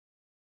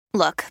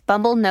Look,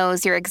 Bumble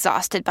knows you're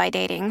exhausted by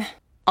dating.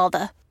 All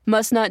the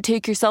must not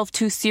take yourself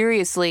too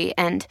seriously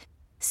and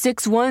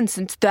 6'1"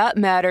 since that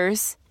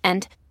matters.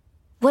 And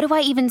what do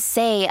I even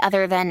say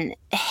other than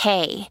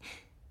hey?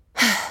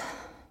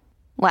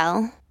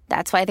 Well,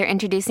 that's why they're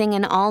introducing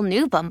an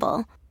all-new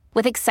Bumble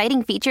with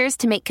exciting features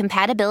to make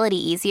compatibility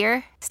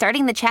easier,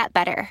 starting the chat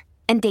better,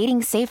 and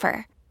dating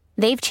safer.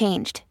 They've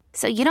changed,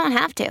 so you don't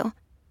have to.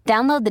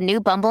 Download the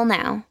new Bumble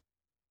now.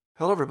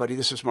 Hello, everybody.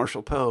 This is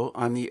Marshall Poe.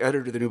 I'm the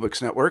editor of the New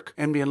Books Network.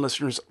 NBN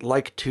listeners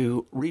like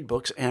to read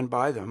books and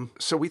buy them.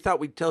 So we thought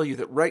we'd tell you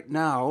that right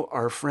now,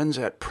 our friends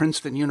at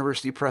Princeton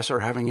University Press are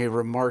having a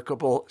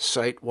remarkable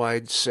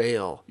site-wide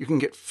sale. You can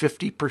get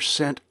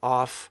 50%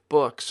 off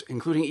books,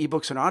 including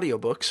ebooks and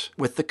audiobooks,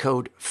 with the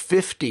code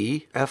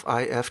 50,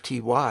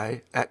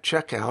 F-I-F-T-Y, at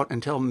checkout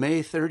until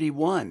May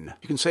 31.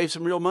 You can save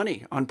some real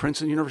money on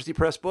Princeton University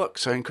Press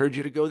books. I encourage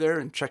you to go there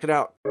and check it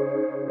out.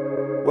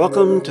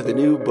 Welcome to the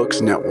New Books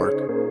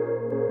Network.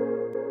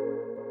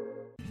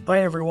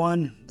 Hi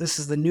everyone, this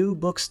is the New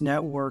Books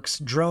Network's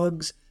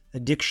Drugs,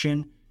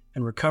 Addiction,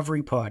 and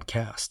Recovery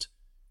podcast.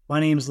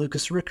 My name is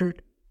Lucas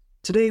Rickard.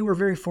 Today we're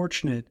very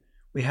fortunate.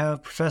 We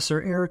have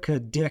Professor Erika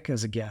Dyck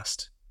as a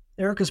guest.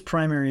 Erika's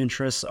primary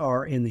interests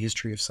are in the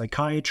history of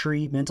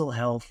psychiatry, mental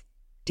health,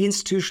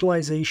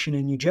 deinstitutionalization,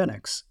 and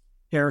eugenics.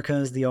 Erika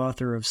is the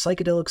author of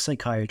Psychedelic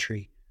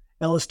Psychiatry,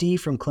 LSD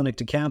from Clinic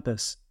to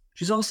Campus.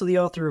 She's also the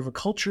author of A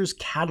Culture's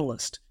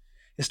Catalyst,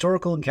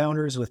 Historical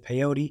Encounters with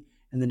Peyote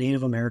and the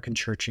Native American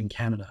Church in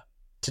Canada.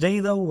 Today,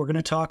 though, we're going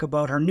to talk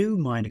about her new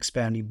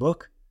mind-expanding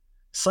book,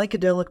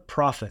 Psychedelic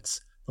Prophets,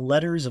 The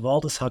Letters of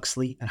Aldous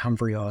Huxley and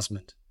Humphry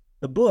Osmond.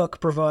 The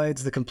book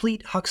provides the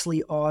complete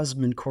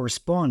Huxley-Osmond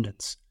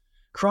correspondence,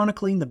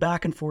 chronicling the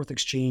back-and-forth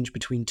exchange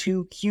between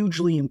two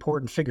hugely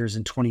important figures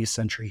in 20th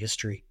century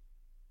history.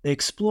 They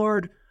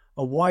explored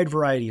a wide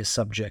variety of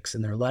subjects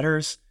in their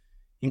letters,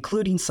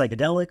 including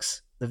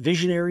psychedelics, the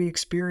visionary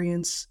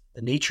experience,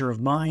 the nature of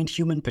mind,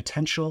 human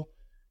potential,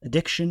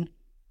 addiction,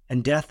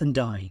 and death and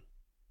dying.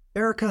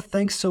 Erika,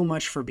 thanks so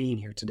much for being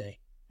here today.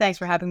 Thanks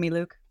for having me,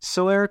 Luke.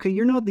 So, Erika,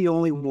 you're not the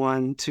only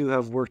one to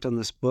have worked on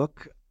this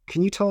book.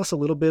 Can you tell us a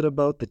little bit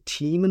about the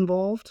team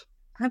involved?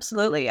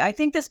 Absolutely. I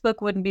think this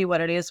book wouldn't be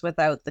what it is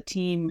without the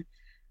team.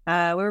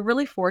 We're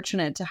really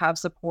fortunate to have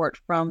support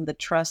from the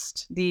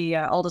trust, the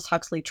Aldous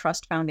Huxley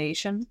Trust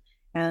Foundation,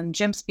 and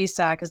Jim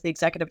Spisak is the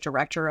executive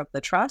director of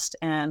the trust,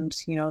 and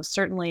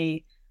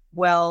certainly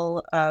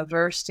well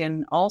versed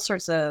in all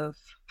sorts of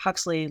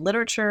Huxley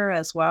literature,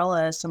 as well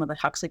as some of the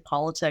Huxley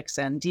politics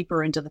and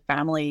deeper into the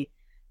family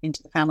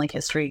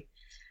history.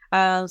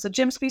 So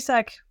Jim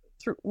Spisak,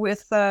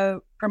 with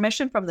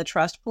permission from the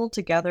trust, pulled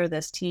together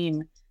this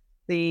team.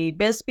 The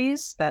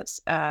Bisbees, that's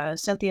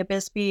Cynthia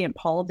Bisbee and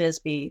Paul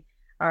Bisbee,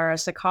 are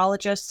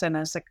psychologists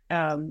and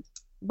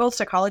both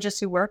psychologists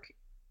who work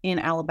in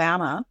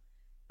Alabama.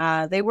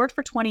 They worked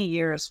for 20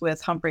 years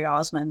with Humphry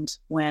Osmond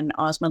when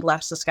Osmond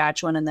left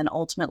Saskatchewan and then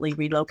ultimately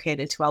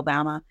relocated to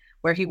Alabama,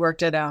 where he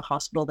worked at a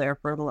hospital there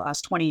for the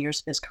last 20 years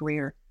of his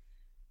career.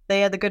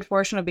 They had the good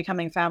fortune of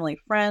becoming family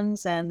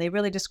friends, and they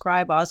really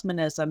describe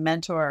Osmond as a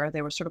mentor.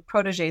 They were sort of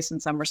protégés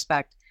in some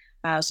respect.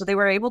 So they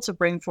were able to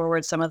bring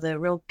forward some of the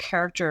real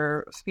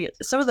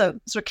some of the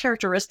sort of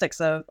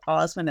characteristics of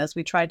Osmond as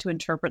we tried to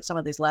interpret some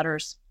of these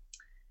letters.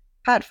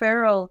 Pat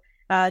Farrell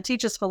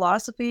teaches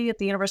philosophy at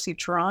the University of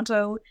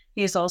Toronto.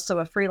 He is also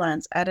a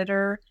freelance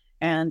editor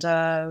and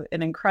an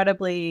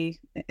incredibly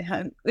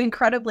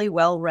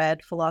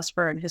well-read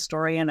philosopher and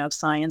historian of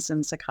science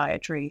and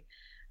psychiatry.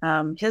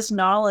 His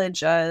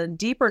knowledge,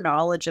 deeper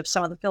knowledge of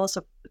some of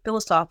the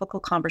philosophical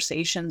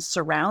conversations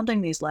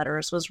surrounding these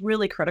letters was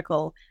really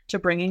critical to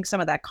bringing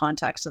some of that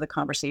context to the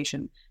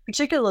conversation,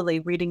 particularly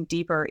reading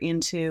deeper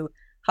into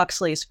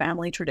Huxley's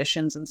family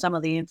traditions and some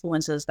of the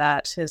influences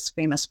that his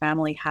famous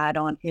family had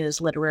on his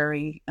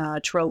literary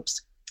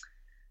tropes.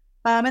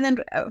 And then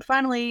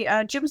finally,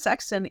 Jim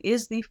Sexton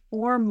is the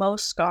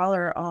foremost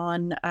scholar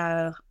on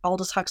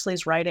Aldous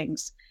Huxley's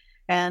writings.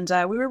 And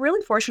we were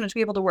really fortunate to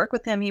be able to work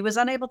with him. He was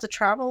unable to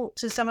travel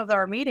to some of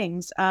our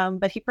meetings,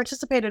 but he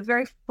participated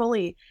very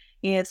fully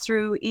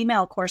through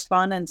email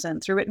correspondence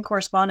and through written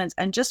correspondence,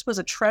 and just was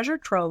a treasure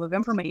trove of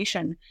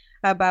information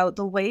about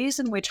the ways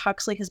in which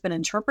Huxley has been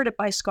interpreted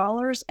by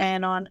scholars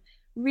and on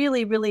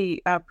really,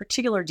 really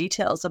particular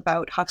details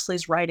about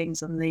Huxley's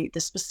writings and the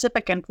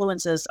specific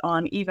influences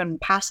on even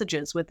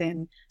passages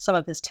within some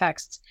of his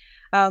texts.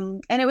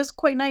 And it was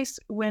quite nice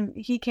when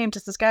he came to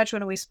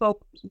Saskatchewan and we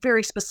spoke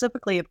very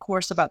specifically, of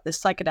course, about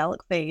this psychedelic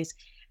phase.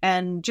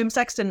 And Jim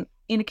Sexton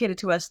indicated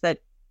to us that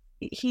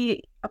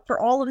he, for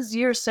all of his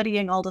years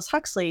studying Aldous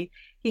Huxley,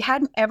 he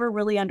hadn't ever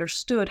really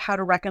understood how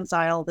to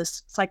reconcile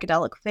this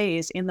psychedelic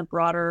phase in the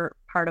broader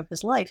part of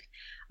his life.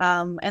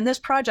 And this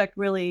project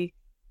really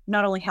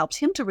not only helped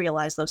him to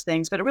realize those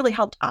things, but it really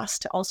helped us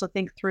to also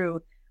think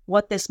through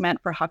what this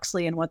meant for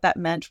Huxley and what that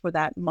meant for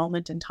that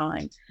moment in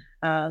time.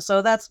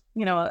 So that's,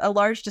 a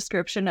large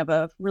description of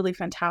a really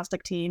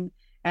fantastic team.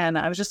 And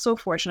I was just so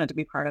fortunate to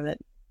be part of it.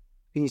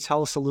 Can you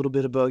tell us a little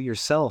bit about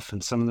yourself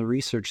and some of the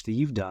research that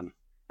you've done?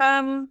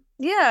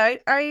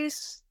 I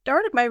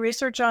started my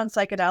research on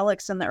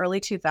psychedelics in the early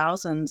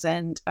 2000s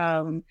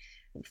and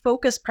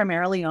focused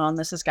primarily on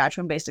the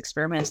Saskatchewan-based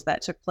experiments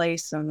that took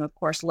place and, of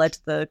course, led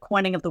to the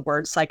coining of the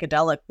word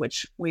psychedelic,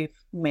 which we've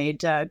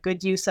made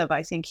good use of,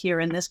 I think, here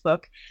in this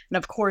book. And,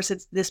 of course,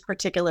 it's this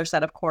particular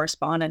set of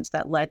correspondence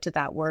that led to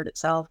that word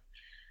itself.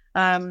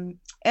 And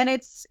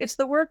it's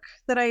the work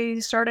that I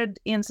started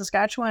in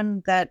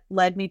Saskatchewan that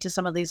led me to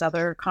some of these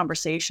other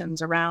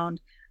conversations around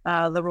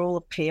the role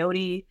of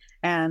peyote.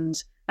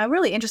 And I'm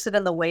really interested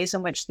in the ways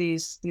in which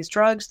these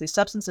drugs, these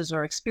substances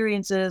or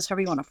experiences,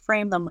 however you want to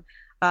frame them,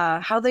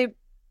 how they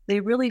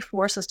really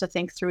force us to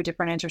think through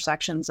different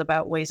intersections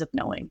about ways of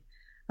knowing.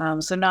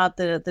 So not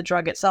the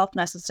drug itself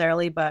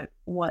necessarily, but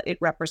what it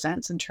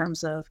represents in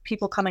terms of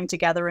people coming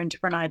together in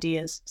different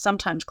ideas,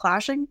 sometimes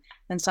clashing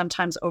and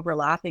sometimes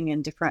overlapping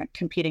in different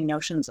competing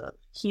notions of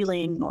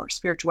healing or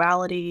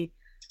spirituality,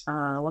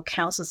 what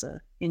counts as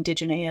a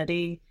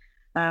indigeneity.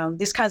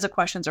 These kinds of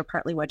questions are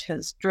partly what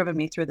has driven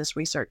me through this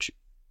research.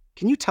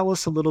 Can you tell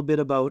us a little bit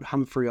about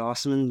Humphry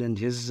Osmond and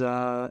his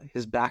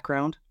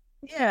background?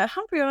 Yeah,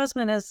 Humphrey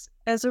Osmond is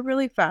a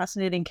really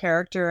fascinating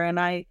character, and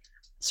I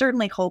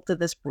certainly hope that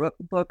this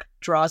book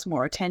draws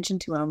more attention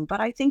to him. But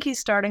I think he's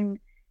starting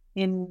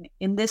in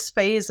this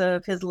phase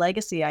of his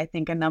legacy. I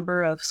think a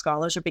number of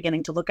scholars are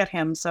beginning to look at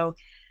him. So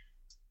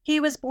he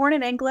was born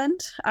in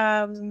England.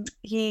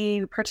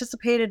 He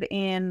participated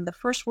in the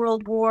First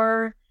World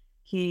War.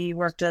 He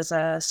worked as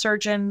a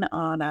surgeon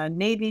on a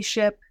Navy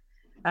ship.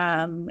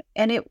 And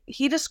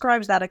he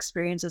describes that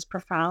experience as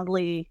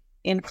profoundly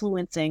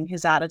influencing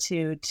his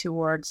attitude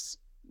towards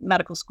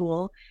medical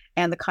school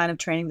and the kind of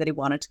training that he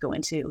wanted to go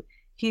into.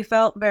 He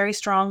felt very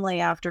strongly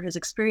after his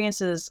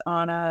experiences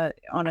on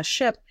a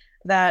ship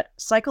that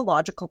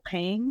psychological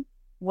pain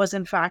was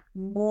in fact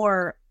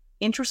more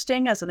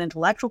interesting as an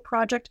intellectual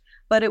project,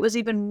 but it was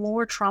even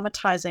more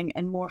traumatizing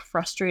and more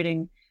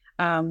frustrating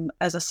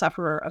as a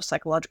sufferer of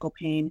psychological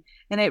pain.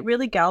 And it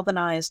really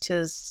galvanized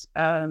his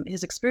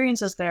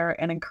experiences there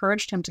and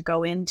encouraged him to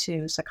go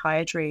into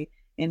psychiatry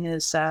in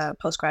his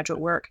postgraduate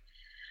work.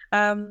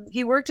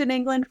 He worked in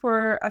England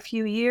for a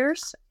few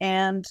years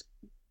and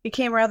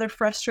became rather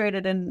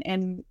frustrated.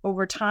 And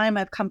over time,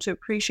 I've come to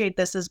appreciate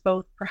this as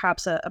both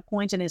perhaps a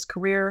point in his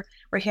career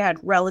where he had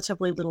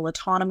relatively little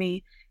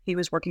autonomy. He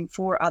was working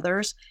for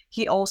others.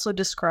 He also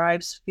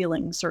describes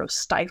feeling sort of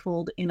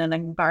stifled in an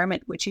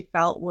environment which he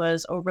felt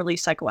was overly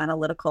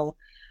psychoanalytical.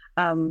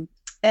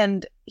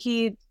 And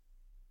he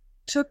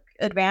took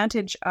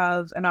advantage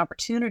of an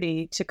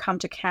opportunity to come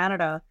to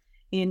Canada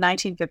in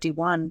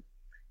 1951.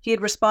 He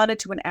had responded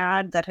to an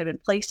ad that had been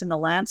placed in the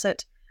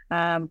Lancet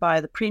by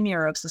the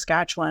Premier of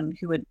Saskatchewan,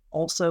 who had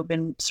also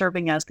been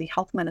serving as the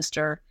health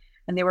minister.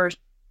 And they were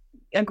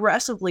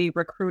aggressively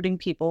recruiting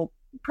people,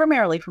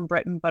 primarily from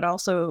Britain, but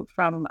also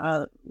from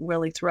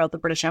really throughout the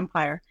British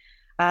Empire.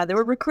 They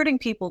were recruiting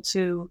people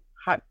to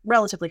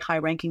relatively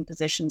high-ranking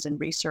positions in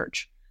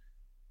research.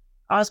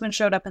 Osmond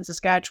showed up in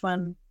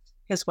Saskatchewan.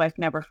 His wife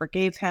never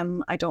forgave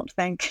him, I don't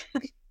think.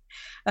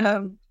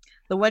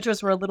 The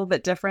winters were a little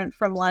bit different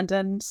from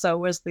London, so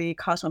was the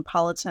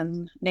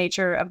cosmopolitan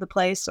nature of the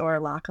place, or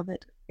lack of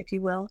it, if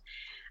you will.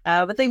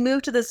 But they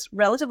moved to this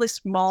relatively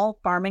small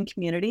farming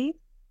community,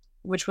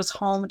 which was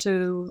home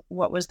to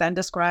what was then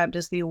described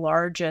as the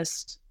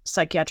largest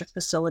psychiatric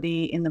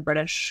facility in the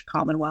British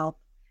Commonwealth.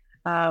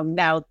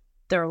 Now,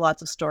 there are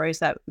lots of stories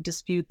that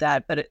dispute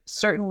that, but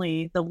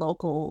certainly the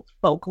local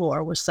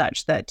folklore was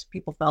such that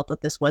people felt that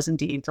this was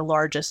indeed the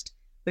largest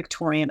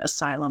Victorian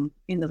asylum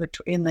in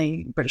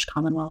the British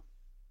Commonwealth.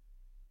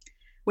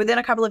 Within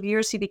a couple of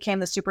years, he became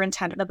the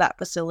superintendent of that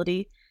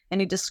facility, and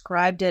he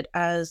described it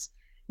as,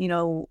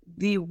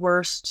 the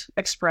worst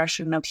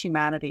expression of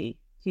humanity.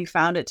 He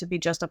found it to be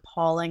just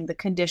appalling, the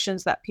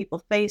conditions that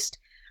people faced.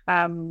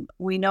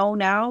 We know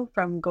now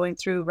from going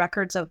through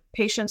records of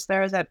patients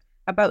there that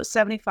about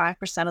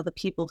 75% of the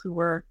people who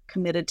were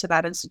committed to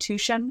that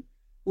institution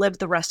lived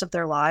the rest of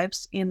their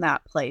lives in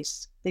that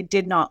place. They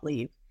did not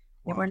leave.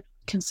 They weren't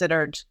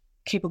considered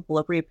capable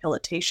of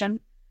rehabilitation.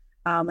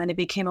 And it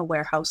became a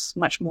warehouse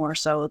much more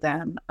so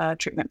than a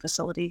treatment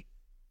facility.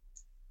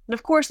 And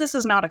of course, this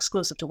is not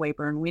exclusive to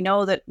Weyburn. We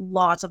know that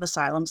lots of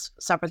asylums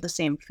suffered the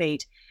same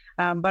fate.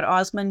 But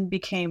Osmond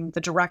became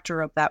the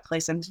director of that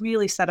place and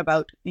really set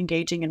about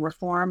engaging in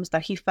reforms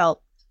that he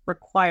felt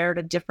required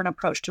a different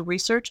approach to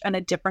research and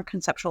a different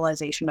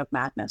conceptualization of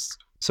madness.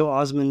 So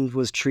Osmond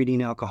was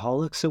treating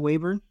alcoholics at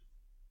Weyburn?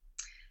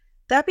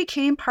 That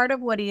became part of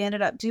what he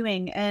ended up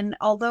doing. And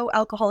although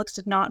alcoholics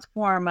did not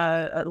form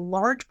a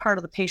large part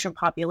of the patient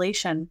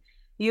population,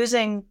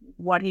 using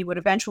what he would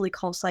eventually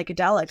call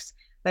psychedelics,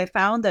 they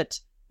found that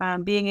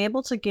being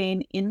able to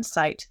gain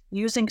insight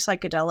using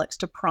psychedelics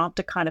to prompt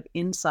a kind of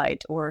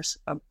insight or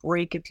a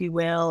break, if you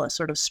will, a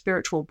sort of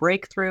spiritual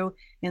breakthrough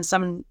in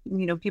some,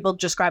 people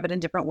describe it in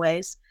different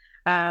ways.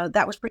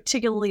 That was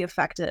particularly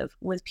effective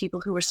with people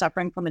who were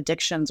suffering from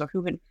addictions or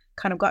who had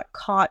kind of got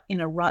caught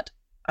in a rut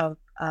of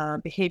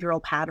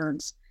behavioral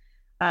patterns.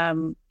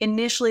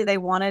 Initially, they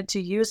wanted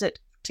to use it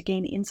to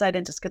gain insight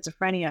into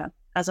schizophrenia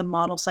as a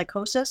model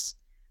psychosis.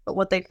 But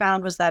what they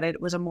found was that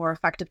it was a more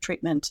effective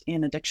treatment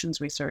in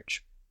addictions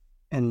research.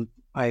 And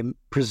I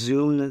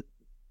presume that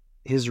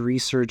his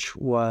research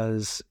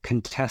was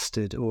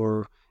contested,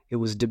 or it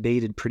was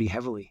debated pretty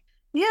heavily.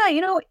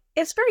 Yeah,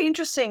 it's very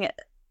interesting.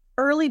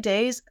 Early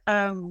days,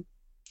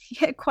 he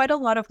had quite a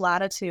lot of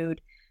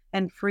latitude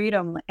and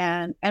freedom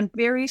and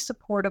very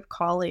supportive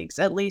colleagues.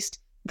 At least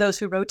those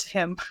who wrote to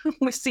him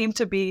seemed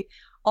to be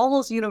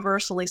almost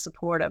universally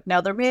supportive. Now,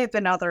 there may have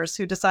been others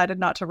who decided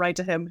not to write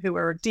to him who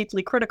were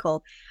deeply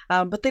critical,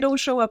 but they don't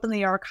show up in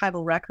the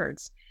archival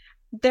records.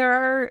 There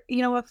are,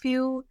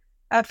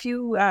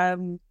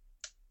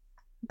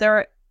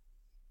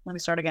 let me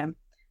start again.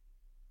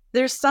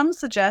 There's some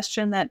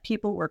suggestion that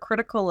people were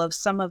critical of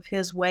some of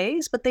his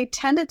ways, but they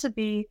tended to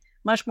be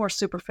much more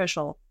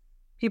superficial.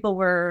 People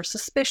were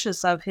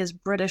suspicious of his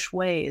British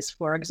ways,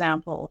 for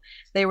example.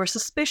 They were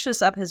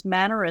suspicious of his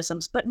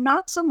mannerisms, but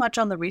not so much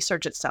on the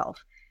research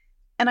itself.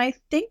 And I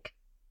think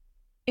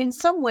in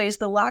some ways,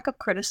 the lack of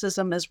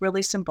criticism is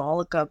really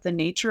symbolic of the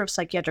nature of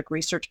psychiatric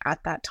research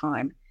at that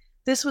time.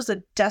 This was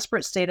a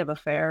desperate state of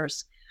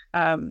affairs.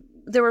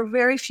 There were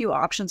very few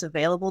options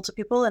available to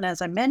people. And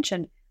as I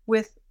mentioned,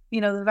 with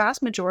the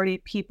vast majority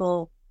of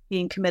people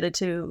being committed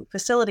to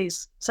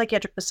facilities,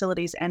 psychiatric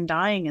facilities, and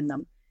dying in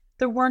them,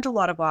 there weren't a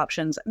lot of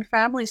options. And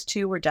families,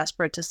 too, were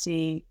desperate to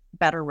see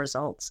better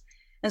results.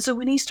 And so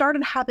when he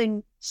started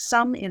having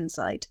some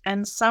insight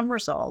and some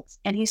results,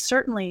 and he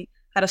certainly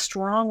had a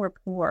strong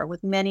rapport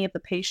with many of the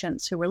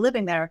patients who were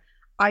living there,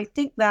 I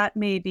think that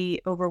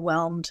maybe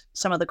overwhelmed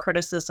some of the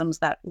criticisms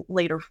that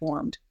later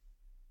formed.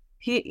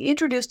 He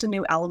introduced a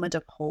new element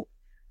of hope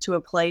to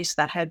a place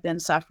that had been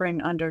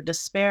suffering under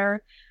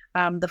despair.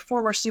 The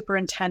former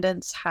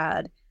superintendents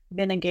had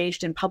been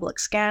engaged in public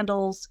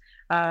scandals.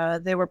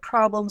 There were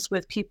problems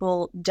with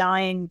people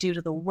dying due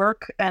to the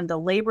work and the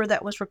labor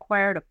that was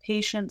required of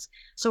patients.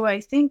 So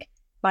I think,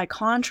 by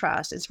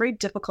contrast, it's very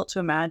difficult to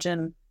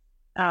imagine.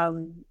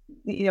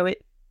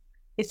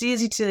 It's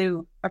easy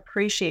to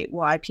appreciate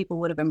why people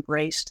would have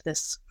embraced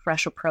this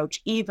fresh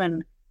approach,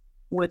 even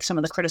with some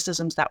of the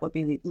criticisms that would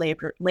be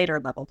later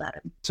leveled at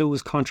him. So it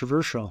was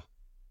controversial,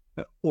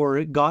 or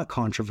it got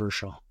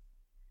controversial.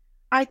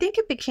 I think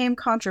it became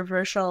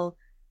controversial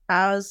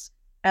as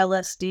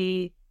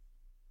LSD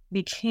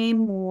became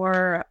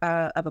more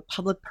of a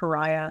public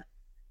pariah,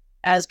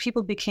 as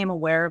people became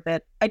aware of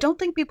it. I don't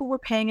think people were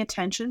paying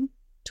attention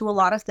to a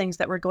lot of things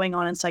that were going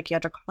on in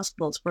psychiatric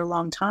hospitals for a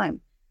long time,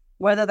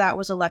 whether that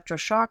was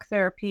electroshock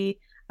therapy,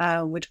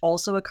 which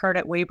also occurred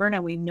at Weyburn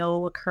and we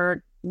know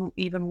occurred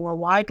even more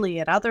widely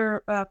at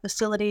other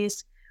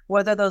facilities,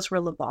 whether those were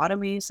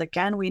lobotomies.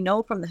 Again, we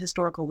know from the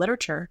historical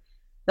literature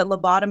that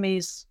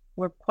lobotomies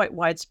were quite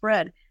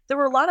widespread. There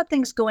were a lot of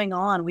things going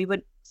on. We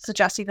would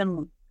suggest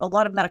even a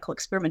lot of medical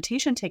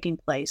experimentation taking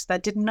place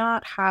that did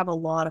not have a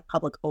lot of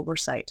public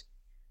oversight.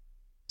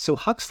 So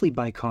Huxley,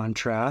 by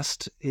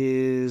contrast,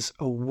 is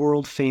a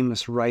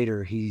world-famous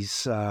writer.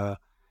 He's a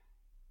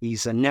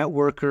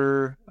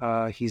networker.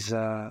 He's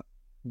a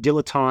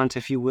dilettante,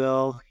 if you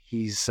will.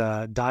 He's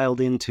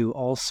dialed into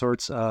all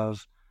sorts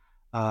of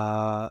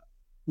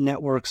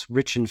networks,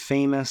 rich and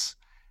famous.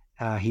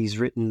 He's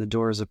written The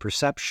Doors of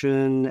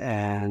Perception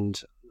and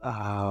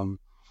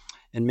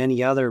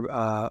many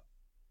other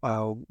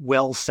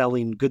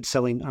well-selling,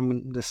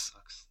 good-selling. This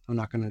sucks. I'm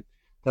not going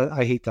to.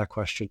 I hate that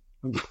question.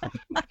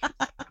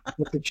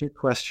 Look at your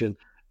question.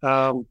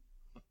 I'll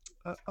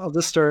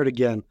just start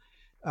again.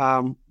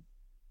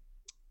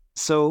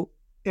 So,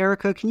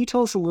 Erika, can you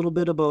tell us a little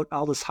bit about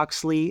Aldous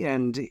Huxley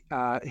and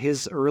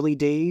his early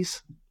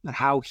days,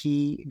 how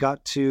he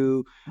got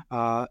to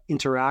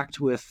interact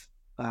with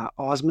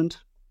Osmond?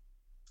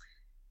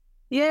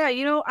 Yeah,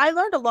 I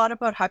learned a lot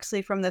about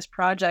Huxley from this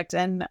project,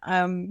 and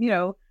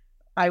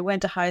I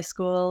went to high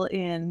school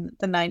in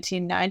the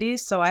 1990s,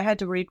 so I had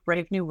to read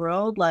Brave New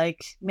World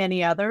like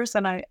many others,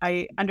 and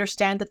I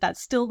understand that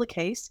that's still the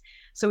case.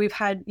 So we've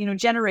had,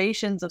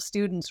 generations of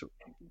students who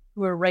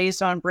were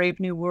raised on Brave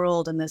New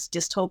World and this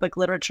dystopic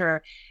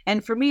literature.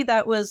 And for me,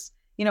 that was,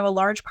 a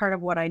large part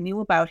of what I knew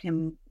about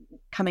him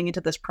coming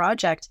into this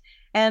project.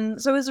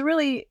 And so it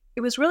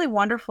was really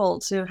wonderful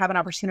to have an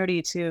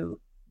opportunity to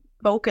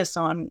focus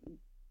on,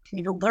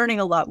 learning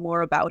a lot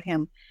more about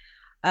him.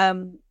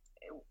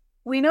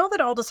 We know that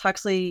Aldous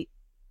Huxley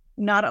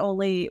not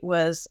only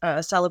was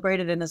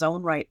celebrated in his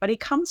own right, but he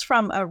comes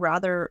from a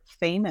rather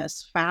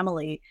famous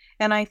family.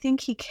 And I think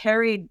he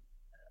carried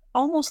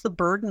almost the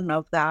burden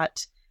of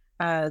that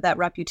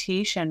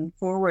reputation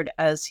forward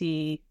as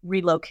he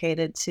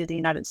relocated to the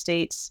United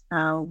States,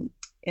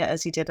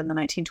 as he did in the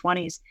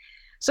 1920s.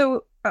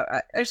 So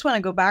I just want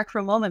to go back for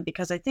a moment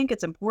because I think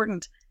it's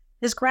important.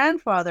 His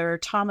grandfather,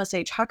 Thomas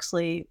H.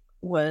 Huxley,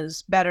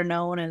 was better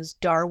known as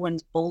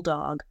Darwin's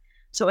bulldog.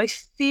 So a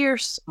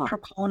fierce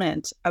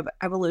proponent of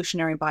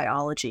evolutionary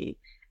biology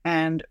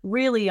and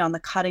really on the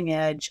cutting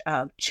edge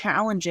of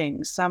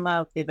challenging some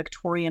of the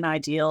Victorian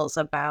ideals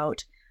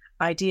about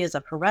ideas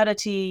of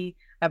heredity,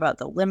 about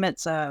the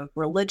limits of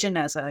religion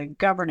as a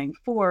governing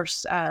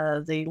force,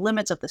 the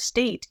limits of the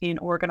state in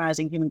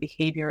organizing human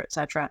behavior,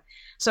 etc.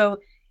 So,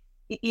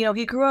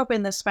 he grew up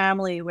in this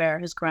family where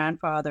his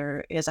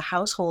grandfather is a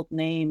household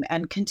name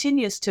and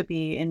continues to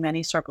be in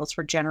many circles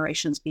for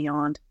generations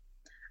beyond.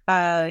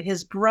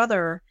 His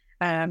brother,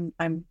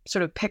 I'm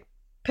sort of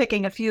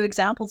picking a few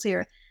examples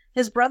here.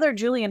 His brother,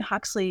 Julian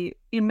Huxley,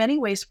 in many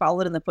ways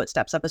followed in the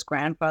footsteps of his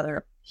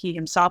grandfather. He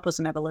himself was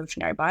an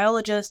evolutionary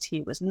biologist.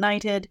 He was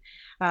knighted,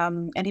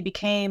 and he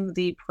became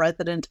the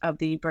president of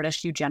the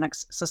British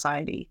Eugenics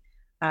Society.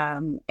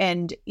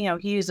 And,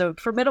 he's a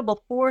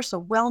formidable force, a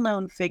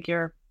well-known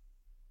figure.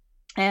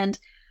 And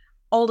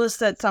Aldous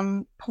at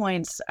some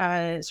points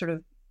sort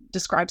of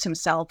describes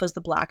himself as the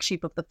black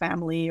sheep of the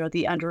family or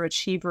the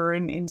underachiever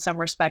in some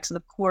respects. And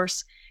of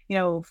course,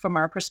 from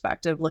our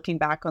perspective, looking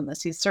back on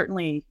this, he's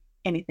certainly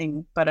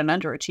anything but an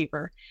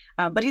underachiever,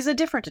 but he's a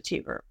different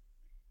achiever.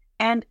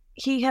 And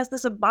he has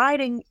this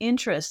abiding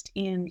interest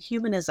in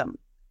humanism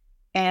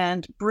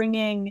and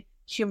bringing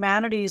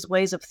humanity's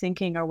ways of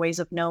thinking or ways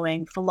of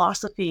knowing,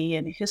 philosophy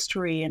and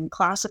history and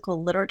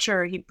classical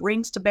literature, he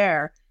brings to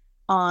bear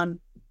on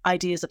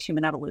ideas of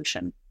human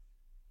evolution.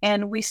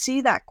 And we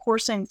see that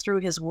coursing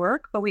through his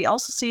work, but we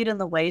also see it in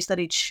the ways that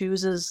he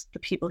chooses the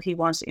people he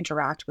wants to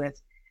interact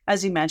with.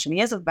 As you mentioned,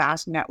 he has a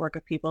vast network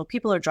of people.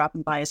 People are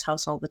dropping by his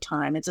house all the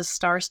time. It's a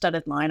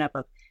star-studded lineup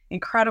of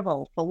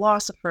incredible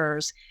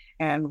philosophers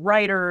and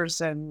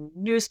writers and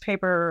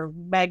newspaper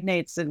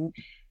magnates. And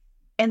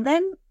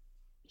then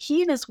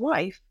he and his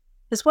wife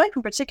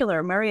in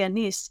particular, Maria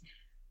Nice,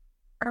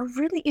 are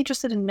really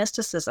interested in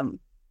mysticism.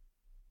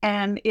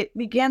 And it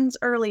begins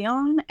early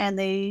on, and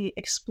they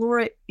explore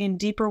it in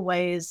deeper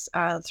ways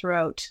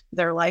throughout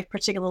their life,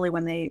 particularly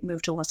when they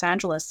move to Los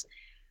Angeles.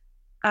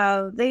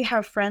 They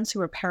have friends who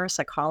are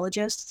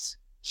parapsychologists.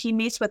 He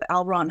meets with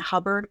L. Ron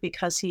Hubbard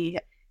because he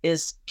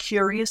is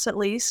curious, at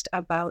least,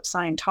 about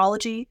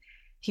Scientology.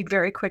 He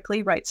very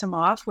quickly writes him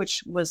off,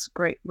 which was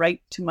great,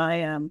 right to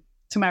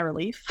my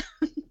relief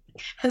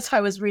as I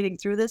was reading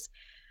through this.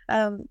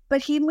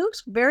 But he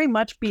moves very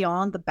much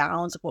beyond the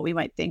bounds of what we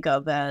might think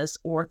of as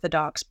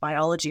orthodox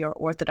biology or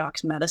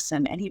orthodox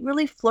medicine. And he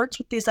really flirts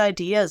with these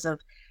ideas of,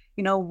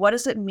 what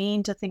does it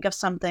mean to think of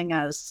something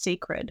as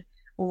sacred?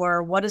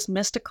 Or what is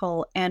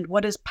mystical and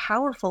what is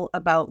powerful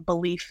about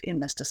belief in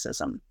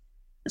mysticism.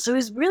 So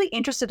he's really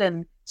interested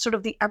in sort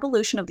of the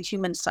evolution of the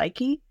human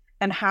psyche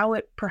and how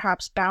it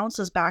perhaps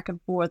bounces back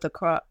and forth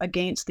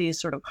against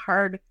these sort of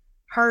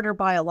harder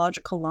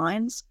biological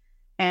lines,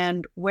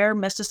 and where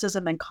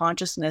mysticism and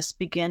consciousness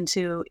begin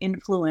to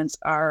influence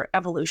our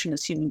evolution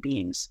as human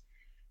beings.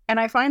 And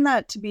I find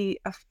that to be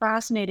a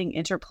fascinating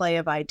interplay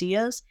of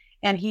ideas.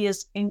 And he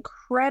is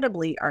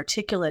incredibly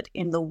articulate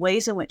in the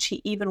ways in which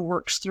he even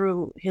works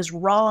through his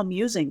raw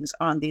musings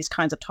on these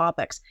kinds of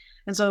topics.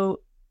 And so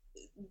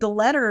the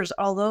letters,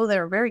 although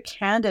they're very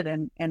candid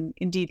and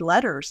indeed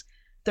letters,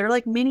 they're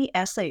like mini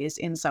essays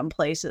in some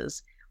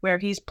places where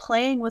he's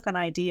playing with an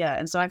idea.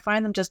 And so I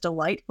find them just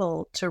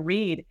delightful to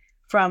read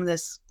from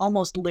this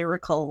almost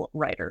lyrical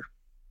writer.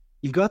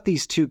 You've got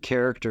these two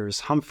characters,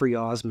 Humphry,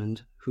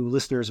 Osmond, who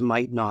listeners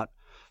might not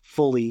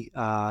fully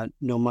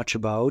know much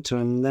about,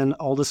 and then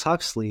Aldous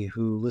Huxley,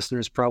 who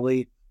listeners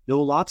probably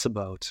know lots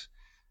about.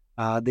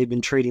 They've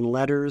been trading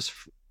letters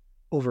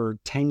over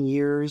 10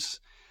 years.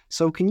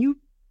 So can you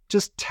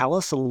just tell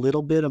us a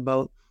little bit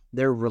about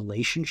their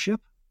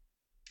relationship?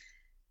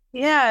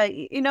 Yeah,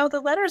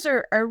 the letters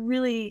are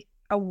really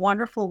a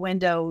wonderful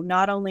window,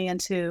 not only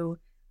into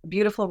a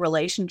beautiful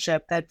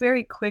relationship that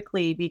very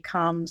quickly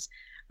becomes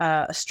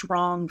a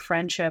strong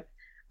friendship.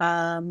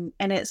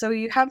 So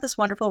you have this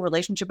wonderful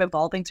relationship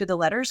evolving through the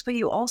letters, but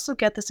you also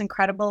get this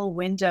incredible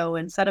window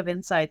and set of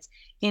insights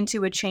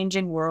into a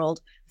changing world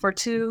for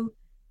two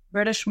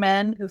British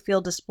men who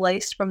feel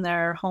displaced from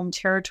their home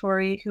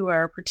territory, who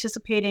are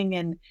participating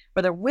in,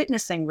 or they're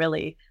witnessing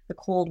really, the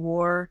Cold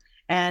War,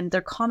 and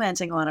they're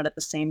commenting on it at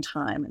the same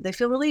time. They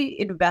feel really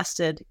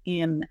invested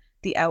in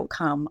the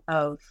outcome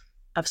of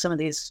some of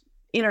these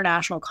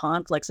international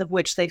conflicts, of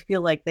which they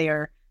feel like they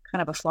are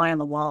kind of a fly on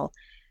the wall.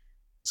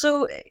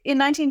 So in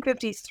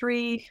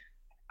 1953,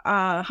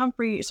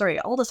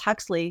 Aldous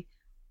Huxley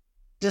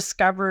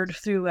discovered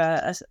through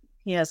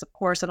he has, of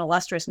course, an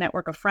illustrious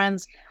network of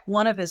friends.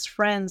 One of his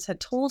friends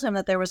had told him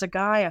that there was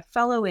a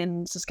fellow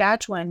in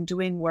Saskatchewan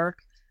doing work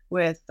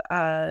with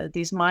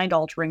these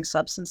mind-altering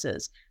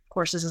substances. Of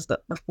course, this is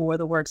before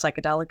the word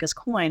psychedelic is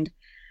coined.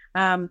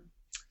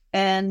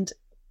 And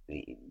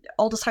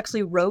Aldous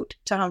Huxley wrote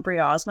to Humphry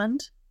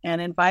Osmond and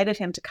invited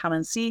him to come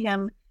and see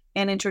him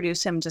and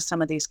introduce him to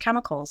some of these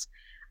chemicals.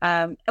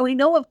 And we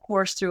know, of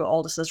course, through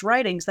Aldous's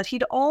writings that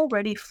he'd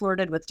already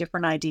flirted with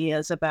different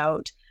ideas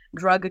about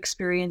drug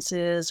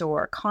experiences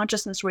or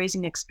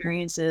consciousness-raising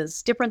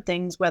experiences, different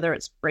things, whether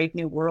it's Brave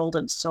New World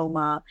and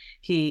Soma.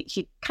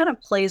 He kind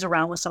of plays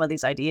around with some of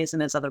these ideas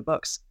in his other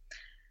books.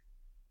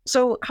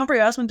 So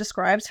Humphry Osmond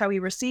describes how he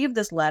received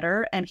this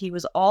letter, and he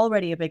was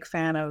already a big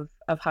fan of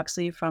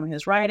Huxley from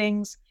his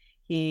writings.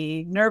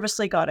 He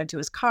nervously got into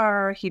his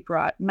car. He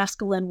brought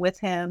mescaline with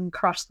him,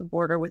 crossed the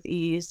border with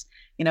ease.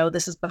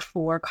 This is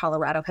before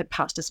Colorado had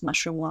passed its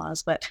mushroom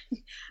laws, but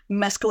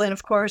mescaline,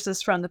 of course,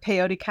 is from the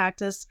peyote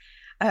cactus.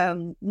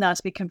 not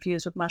to be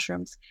confused with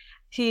mushrooms.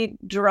 He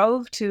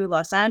drove to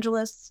Los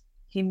Angeles.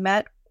 He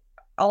met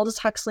Aldous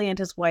Huxley and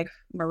his wife,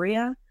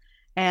 Maria,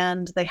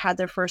 and they had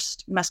their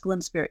first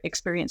mescaline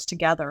experience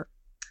together.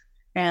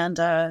 And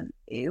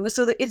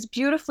it's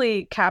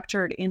beautifully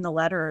captured in the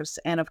letters.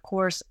 And of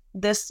course,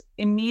 this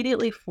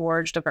immediately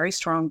forged a very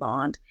strong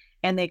bond.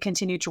 And they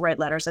continued to write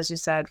letters, as you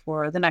said,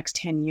 for the next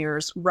 10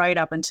 years, right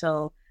up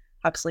until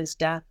Huxley's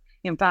death.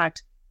 In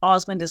fact,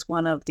 Osmond is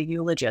one of the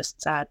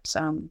eulogists at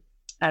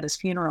his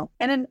funeral.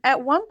 And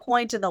at one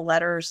point in the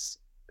letters,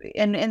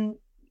 and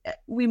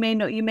you may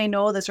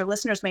know this, or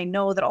listeners may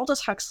know, that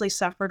Aldous Huxley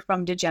suffered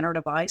from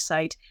degenerative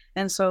eyesight.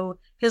 And so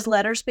his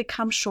letters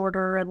become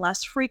shorter and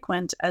less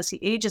frequent as he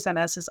ages and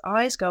as his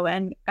eyes go.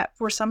 And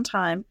for some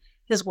time,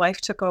 his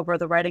wife took over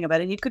the writing of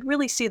it. And you could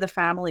really see the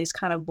families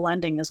kind of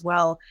blending as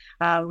well,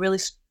 really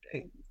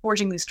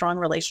forging these strong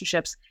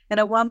relationships. And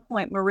at one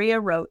point, Maria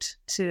wrote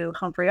to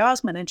Humphry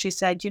Osmond, and she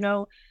said,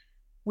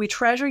 we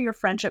treasure your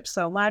friendship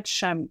so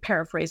much. I'm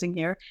paraphrasing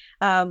here.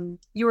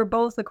 You were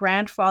both a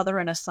grandfather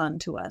and a son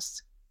to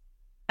us.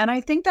 And I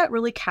think that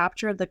really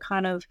captured the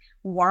kind of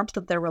warmth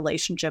of their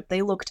relationship.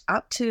 They looked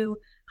up to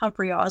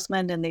Humphry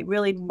Osmond and they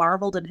really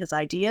marveled at his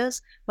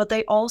ideas, but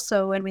they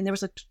also, there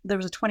was a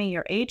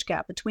 20-year age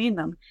gap between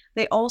them.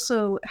 They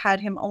also had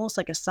him almost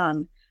like a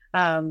son.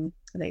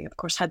 They of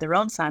course had their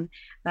own son,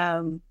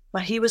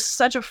 but he was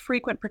such a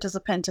frequent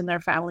participant in their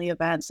family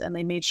events, and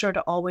they made sure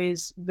to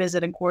always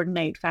visit and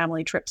coordinate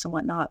family trips and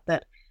whatnot,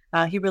 that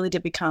he really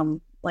did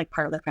become like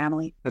part of their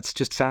family. That's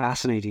just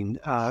fascinating.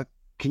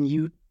 Can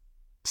you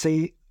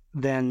say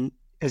then,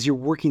 as you're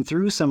working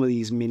through some of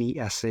these mini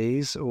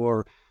essays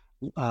or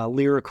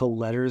lyrical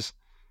letters,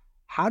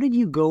 how did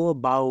you go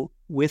about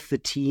with the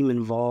team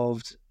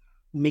involved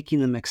making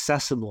them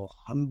accessible?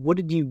 What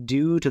did you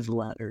do to the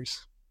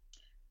letters?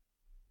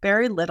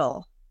 Very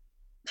little.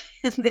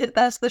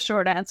 That's the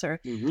short answer.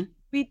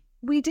 Mm-hmm.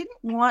 We didn't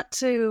want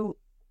to.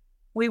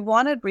 We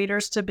wanted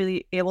readers to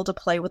be able to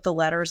play with the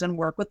letters and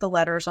work with the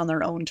letters on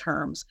their own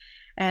terms.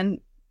 And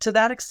to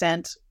that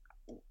extent,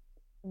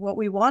 what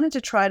we wanted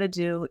to try to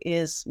do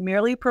is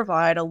merely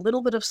provide a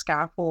little bit of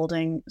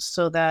scaffolding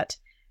so that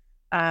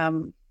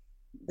the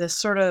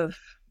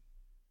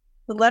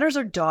letters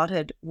are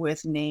dotted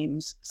with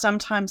names,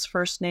 sometimes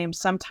first names,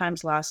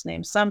 sometimes last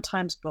names,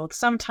 sometimes both,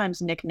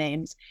 sometimes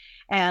nicknames.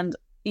 And,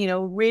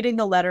 reading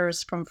the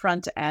letters from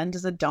front to end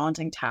is a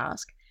daunting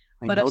task.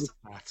 I noticed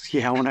that.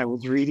 Yeah, when I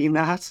was reading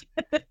that.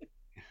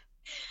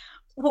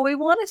 What we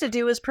wanted to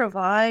do is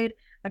provide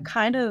a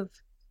kind of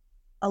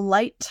a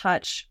light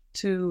touch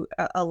to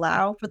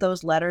allow for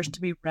those letters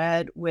to be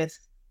read with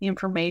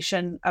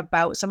information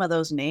about some of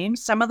those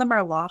names. Some of them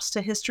are lost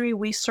to history.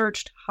 We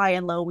searched high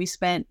and low. We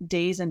spent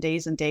days and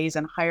days and days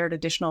and hired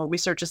additional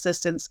research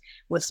assistants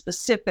with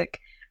specific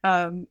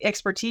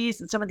expertise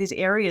in some of these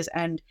areas.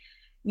 And,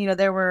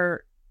 there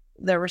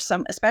were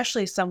some,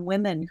 especially some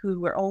women who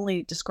were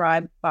only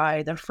described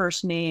by their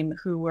first name,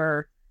 who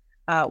were,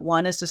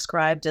 one is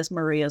described as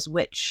Maria's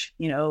witch,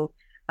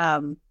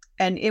 and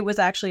it was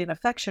actually an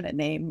affectionate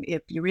name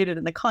if you read it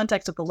in the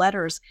context of the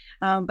letters.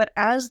 But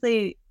as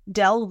they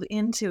delve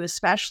into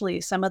especially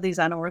some of these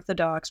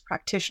unorthodox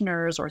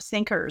practitioners or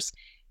thinkers,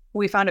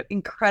 we found it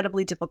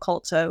incredibly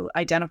difficult to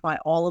identify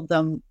all of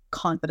them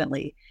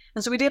confidently.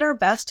 And so we did our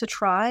best to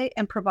try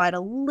and provide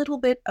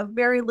a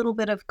very little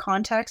bit of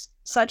context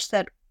such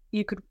that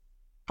you could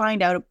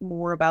find out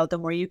more about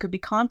them, or you could be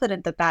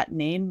confident that that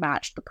name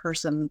matched the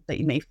person that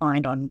you may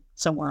find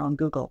somewhere on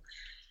Google.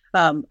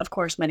 Of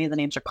course, many of the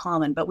names are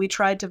common, but we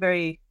tried to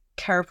very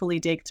carefully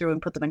dig through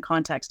and put them in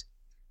context.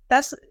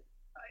 The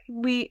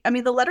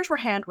letters were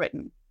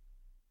handwritten.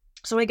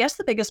 So I guess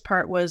the biggest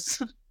part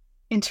was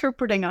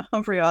interpreting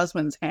Humphry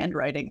Osmond's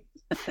handwriting.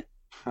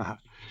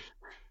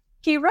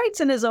 He writes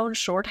in his own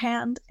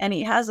shorthand, and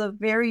he has a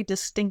very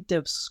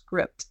distinctive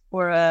script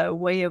or a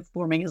way of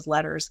forming his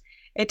letters.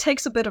 It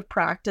takes a bit of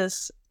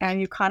practice, and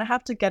you kind of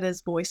have to get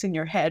his voice in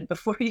your head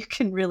before you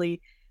can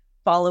really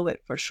follow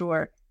it for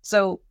sure.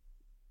 So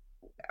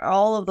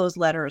all of those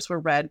letters were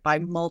read by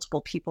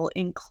multiple people,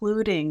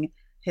 including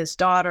his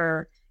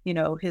daughter,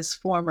 his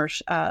former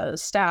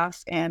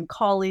staff and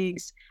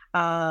colleagues,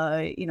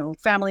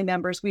 family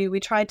members. We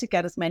tried to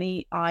get as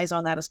many eyes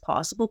on that as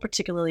possible,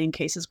 particularly in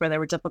cases where they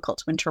were difficult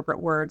to interpret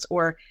words,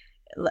 or,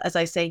 as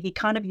I say, he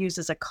kind of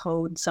uses a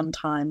code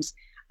sometimes.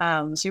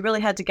 So you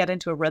really had to get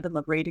into a rhythm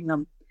of reading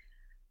them.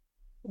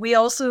 We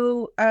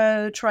also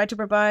tried to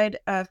provide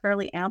a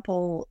fairly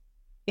ample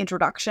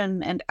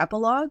introduction and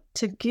epilogue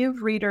to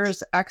give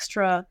readers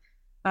extra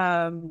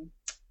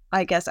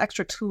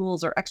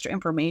tools or extra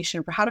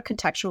information for how to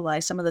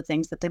contextualize some of the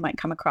things that they might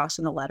come across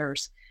in the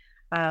letters.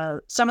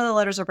 Some of the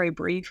letters are very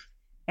brief,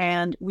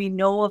 and we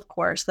know, of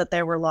course, that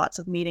there were lots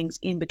of meetings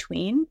in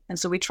between. And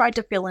so we tried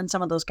to fill in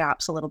some of those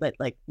gaps a little bit.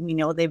 Like, we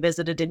know they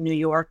visited in New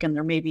York, and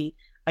there may be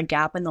a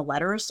gap in the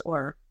letters,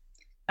 or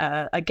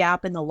a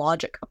gap in the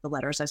logic of the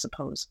letters, I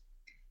suppose.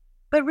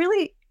 But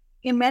really,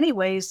 in many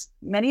ways,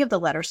 many of the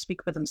letters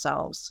speak for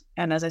themselves.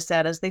 And as I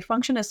said, as they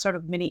function as sort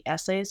of mini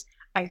essays,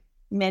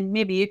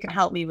 maybe you can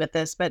help me with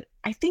this, but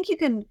I think you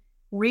can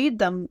read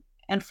them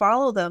and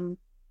follow them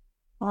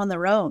on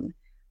their own.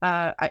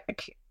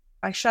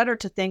 I shudder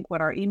to think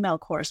what our email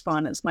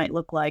correspondence might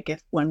look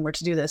like when we're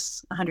to do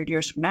this 100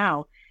 years from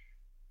now.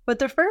 But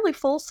they're fairly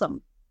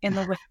fulsome in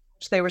the way in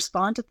which they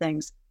respond to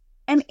things.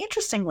 And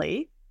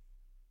interestingly,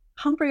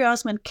 Humphry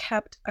Osmond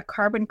kept a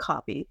carbon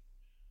copy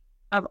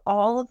of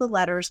all of the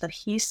letters that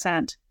he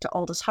sent to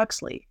Aldous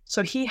Huxley.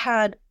 So he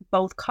had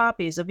both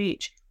copies of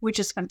each, which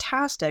is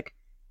fantastic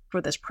for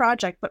this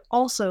project, but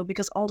also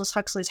because Aldous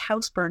Huxley's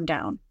house burned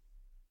down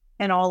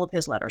and all of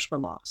his letters were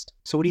lost.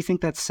 So what do you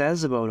think that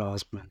says about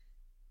Osmond?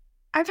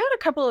 I've had a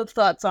couple of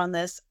thoughts on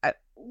this.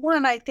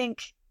 One, I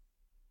think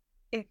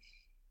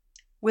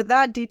with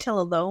that detail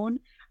alone,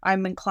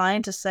 I'm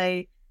inclined to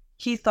say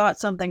he thought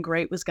something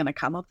great was going to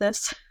come of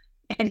this.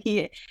 And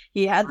he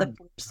had the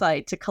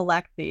foresight to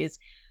collect these.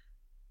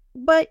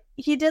 But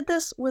he did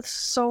this with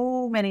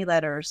so many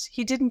letters.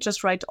 He didn't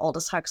just write to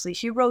Aldous Huxley.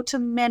 He wrote to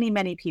many,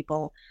 many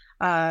people.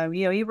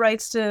 He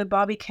writes to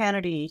Bobby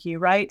Kennedy. He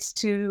writes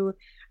to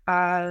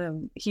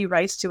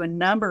a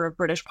number of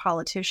British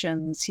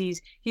politicians.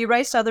 He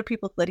writes to other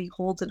people that he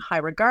holds in high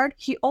regard.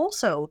 He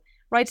also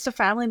writes to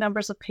family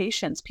members of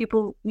patients,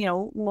 people,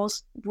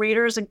 most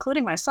readers,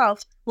 including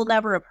myself, will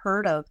never have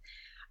heard of.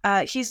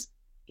 He's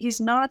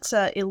not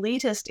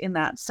elitist in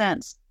that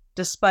sense,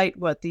 despite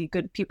what the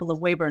good people of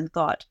Weyburn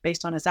thought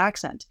based on his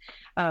accent,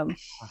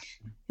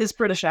 his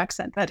British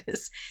accent, that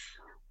is.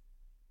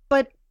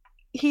 But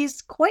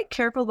he's quite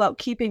careful about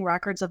keeping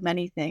records of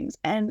many things.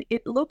 And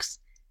it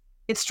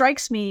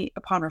strikes me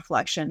upon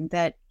reflection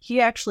that he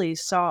actually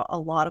saw a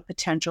lot of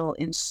potential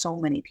in so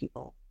many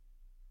people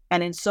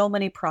and in so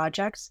many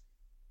projects.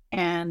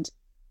 And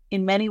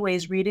in many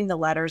ways, reading the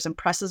letters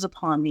impresses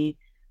upon me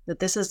that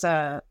this is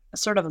a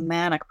sort of a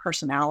manic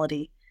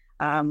personality,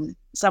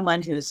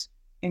 someone who's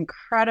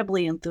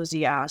incredibly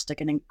enthusiastic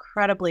and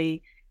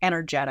incredibly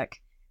energetic,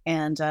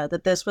 and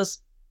that this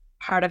was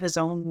part of his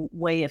own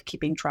way of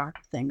keeping track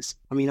of things.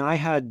 I mean, I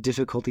had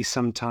difficulty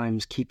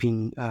sometimes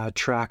keeping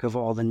track of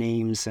all the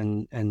names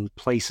and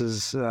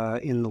places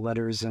in the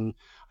letters, and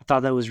I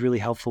thought that was really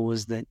helpful,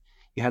 was that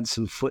you had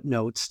some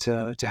footnotes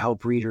to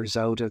help readers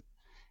out,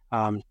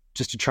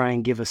 just to try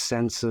and give a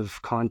sense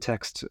of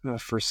context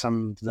for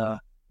some of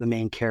the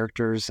main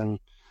characters and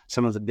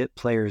some of the bit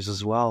players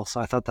as well.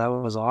 So I thought that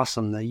was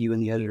awesome that you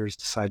and the editors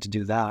decided to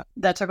do that.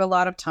 That took a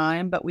lot of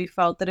time, but we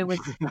felt that it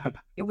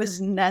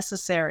was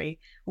necessary.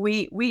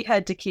 We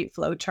had to keep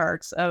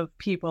flowcharts of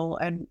people,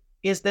 and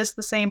is this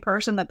the same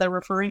person that they're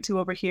referring to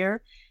over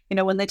here?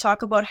 When they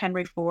talk about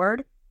Henry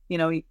Ford,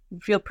 you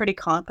feel pretty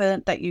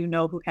confident that you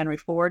know who Henry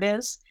Ford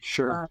is.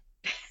 Sure.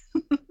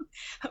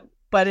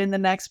 But in the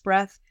next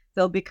breath,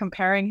 they'll be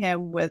comparing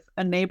him with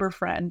a neighbor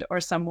friend or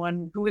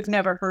someone who we've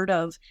never heard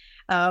of.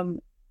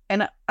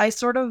 And I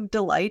sort of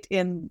delight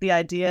in the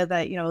idea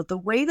that, the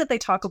way that they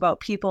talk about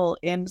people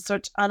in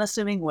such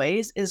unassuming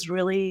ways is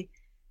really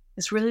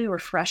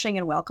refreshing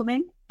and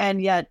welcoming.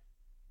 And yet,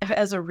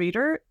 as a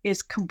reader,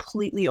 is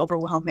completely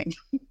overwhelming.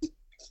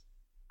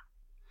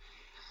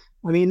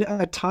 I mean,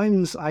 at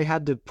times I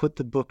had to put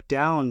the book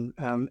down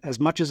as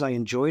much as I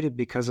enjoyed it,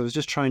 because I was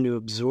just trying to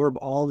absorb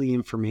all the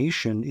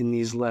information in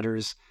these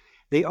letters.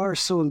 They are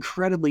so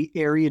incredibly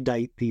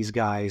erudite, these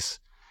guys.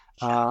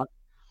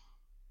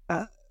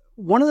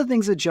 One of the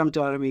things that jumped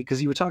out at me,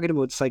 because you were talking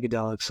about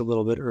psychedelics a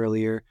little bit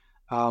earlier,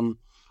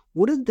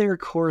 what did their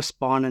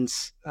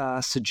correspondence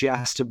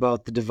suggest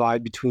about the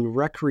divide between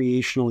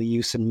recreational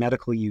use and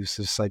medical use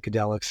of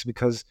psychedelics?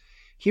 Because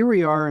here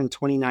we are in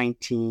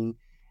 2019,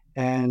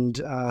 and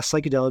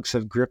psychedelics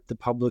have gripped the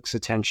public's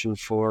attention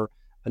for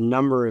a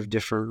number of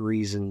different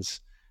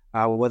reasons.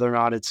 Whether or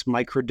not it's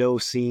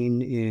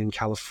microdosing in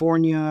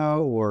California,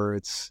 or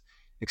it's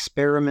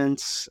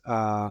experiments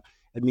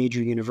at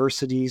major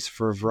universities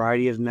for a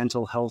variety of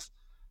mental health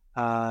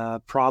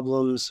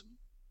problems.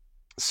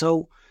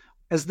 So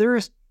as they're,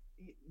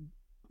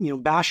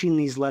 bashing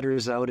these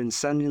letters out and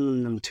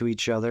sending them to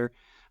each other,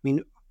 I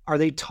mean, are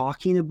they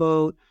talking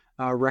about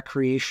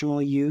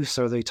recreational use?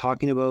 Are they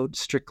talking about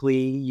strictly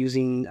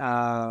using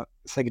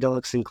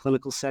psychedelics in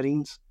clinical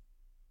settings?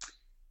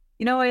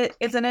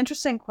 It's an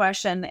interesting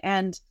question.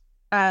 And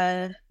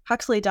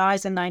Huxley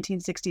dies in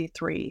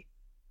 1963.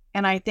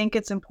 And I think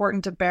it's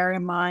important to bear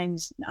in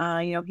mind,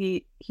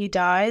 he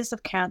dies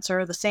of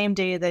cancer the same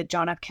day that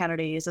John F.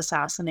 Kennedy is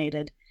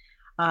assassinated.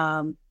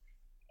 And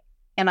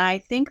I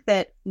think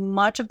that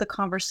much of the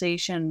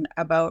conversation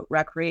about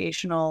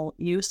recreational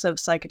use of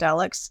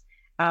psychedelics,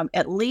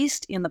 at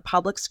least in the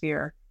public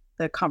sphere,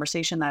 the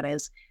conversation that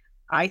is,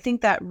 I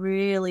think that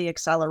really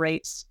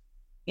accelerates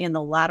in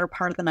the latter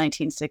part of the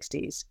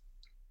 1960s.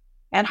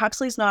 And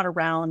Huxley's not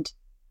around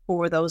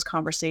for those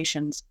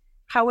conversations.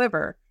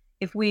 However,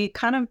 if we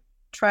kind of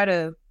try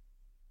to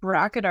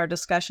bracket our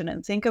discussion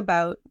and think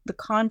about the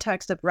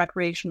context of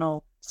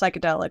recreational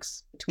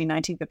psychedelics between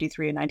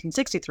 1953 and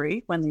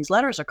 1963, when these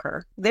letters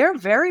occur, they're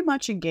very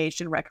much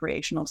engaged in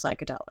recreational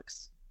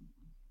psychedelics.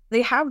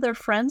 they have their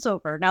friends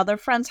over. Now, their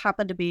friends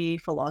happen to be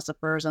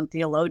philosophers and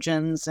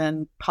theologians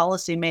and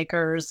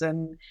policymakers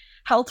and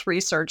health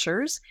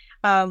researchers,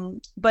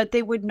 but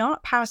they would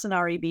not pass an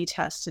REB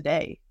test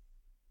today.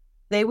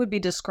 They would be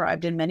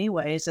described in many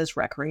ways as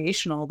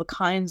recreational, the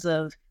kinds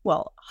of,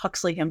 well,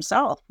 Huxley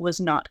himself was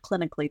not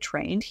clinically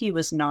trained. He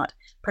was not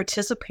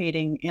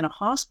participating in a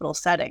hospital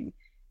setting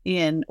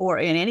or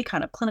in any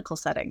kind of clinical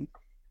setting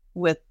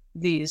with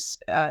these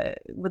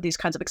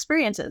kinds of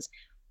experiences.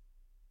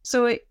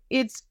 So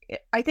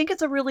I think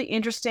it's a really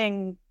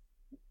interesting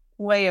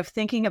way of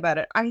thinking about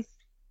it.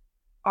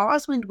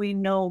 Osmond, we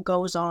know,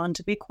 goes on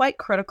to be quite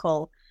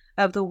critical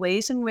of the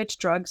ways in which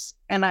drugs,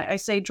 and I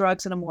say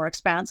drugs in a more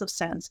expansive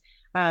sense,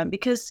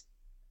 because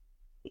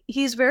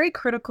he's very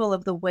critical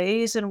of the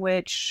ways in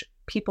which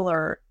people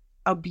are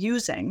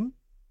abusing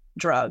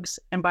drugs.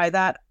 And by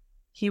that,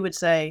 he would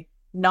say,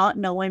 not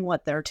knowing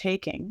what they're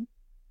taking.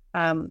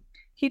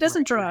 He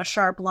doesn't draw a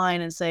sharp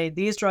line and say,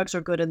 these drugs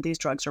are good and these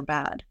drugs are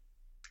bad.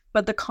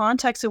 But the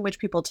context in which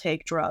people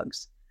take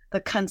drugs, the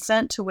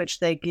consent to which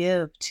they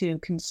give to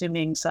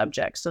consuming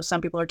subjects. So some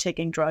people are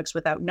taking drugs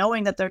without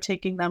knowing that they're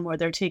taking them, or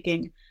they're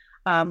taking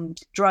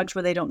drugs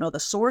where they don't know the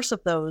source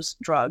of those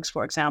drugs,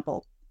 for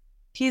example.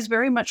 He's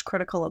very much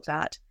critical of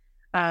that.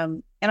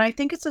 And I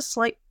think it's a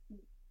slight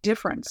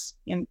difference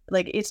in,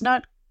 like, it's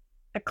not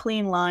a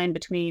clean line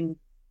between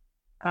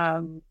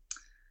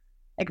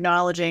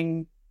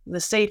acknowledging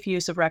the safe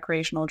use of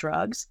recreational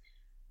drugs,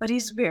 but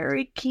he's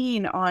very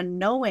keen on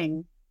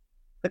knowing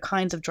the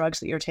kinds of drugs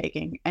that you're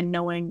taking and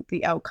knowing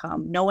the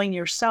outcome, knowing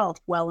yourself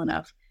well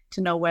enough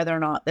to know whether or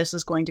not this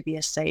is going to be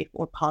a safe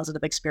or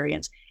positive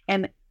experience.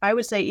 And I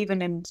would say,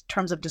 even in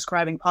terms of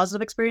describing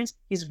positive experience,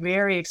 he's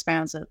very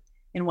expansive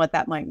in what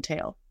that might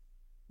entail.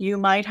 You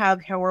might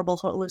have horrible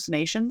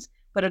hallucinations,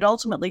 but it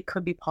ultimately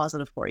could be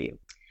positive for you.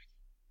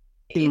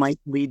 It might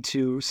lead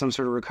to some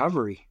sort of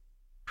recovery.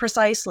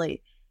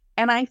 Precisely.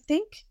 And I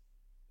think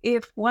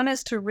if one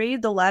is to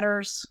read the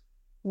letters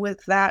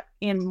with that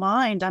in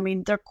mind, I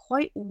mean, they're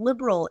quite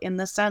liberal in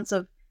the sense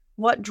of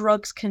what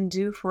drugs can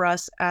do for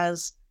us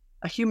as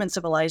a human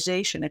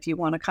civilization, if you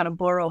want to kind of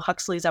borrow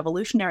Huxley's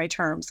evolutionary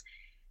terms.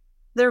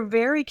 They're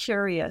very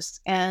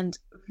curious and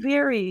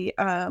very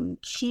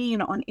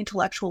keen on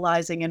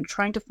intellectualizing and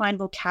trying to find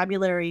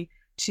vocabulary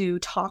to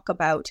talk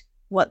about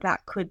what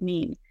that could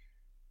mean.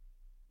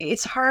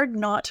 It's hard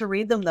not to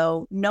read them,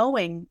 though,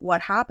 knowing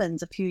what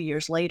happens a few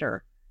years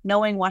later,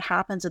 knowing what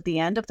happens at the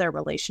end of their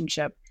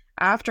relationship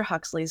after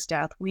Huxley's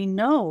death. We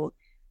know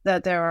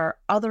that there are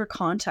other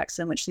contexts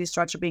in which these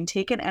drugs are being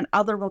taken and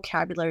other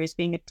vocabularies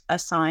being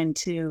assigned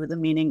to the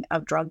meaning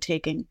of drug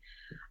taking.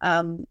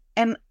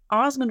 And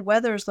Osmond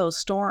weathers those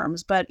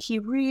storms, but he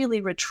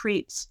really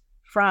retreats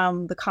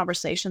from the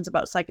conversations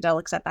about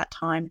psychedelics at that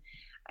time.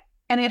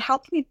 And it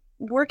helped me,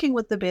 working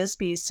with the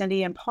Bisbees,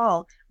 Cindy and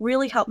Paul,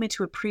 really helped me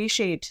to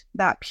appreciate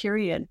that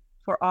period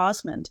for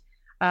Osmond.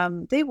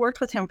 They worked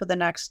with him for the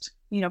next,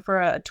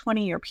 for a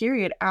 20-year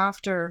period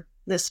after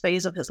this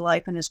phase of his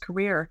life and his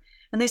career.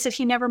 And they said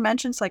he never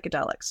mentioned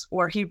psychedelics,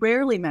 or he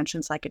rarely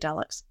mentioned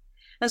psychedelics.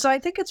 And so I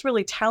think it's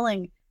really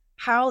telling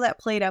how that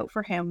played out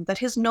for him, that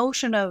his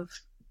notion of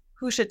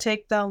who should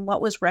take them,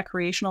 what was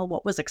recreational,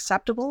 what was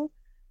acceptable,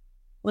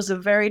 was a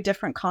very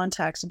different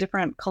context, a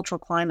different cultural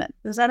climate.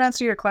 Does that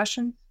answer your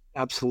question?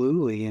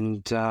 Absolutely.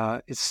 And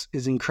it's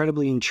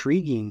incredibly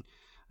intriguing.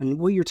 And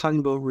what you're talking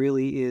about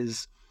really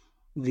is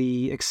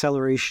the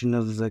acceleration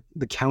of the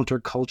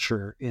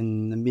counterculture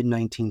in the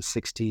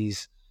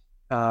mid-1960s,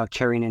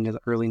 carrying into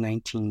the early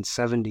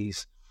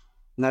 1970s.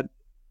 And that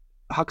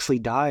Huxley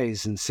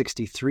dies in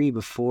 1963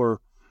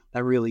 before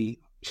that really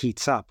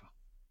heats up.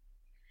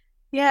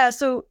 Yeah,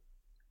 so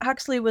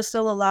Huxley was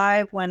still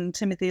alive when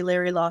Timothy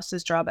Leary lost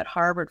his job at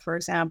Harvard, for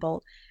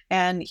example.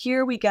 And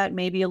here we get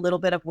maybe a little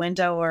bit of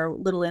window or a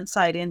little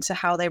insight into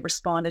how they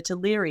responded to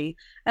Leary.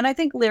 And I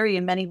think Leary,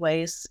 in many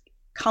ways,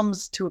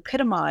 comes to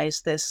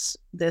epitomize this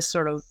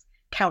sort of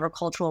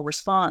countercultural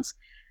response.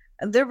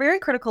 They're very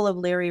critical of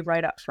Leary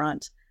right up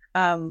front.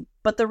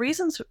 But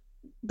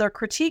their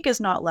critique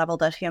is not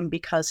leveled at him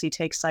because he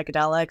takes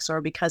psychedelics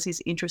or because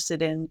he's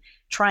interested in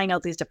trying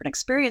out these different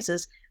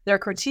experiences. Their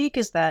critique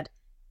is that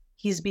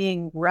he's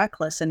being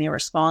reckless and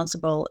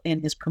irresponsible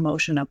in his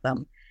promotion of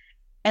them.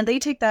 And they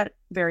take that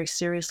very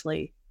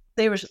seriously.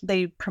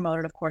 They promote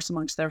it, of course,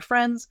 amongst their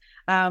friends.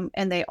 And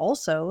they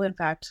also, in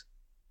fact,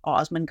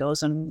 Osmond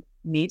goes and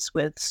meets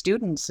with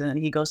students and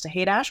he goes to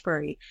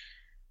Haight-Ashbury.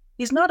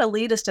 He's not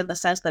elitist in the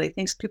sense that he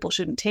thinks people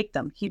shouldn't take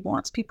them. He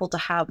wants people to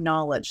have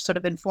knowledge, sort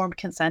of informed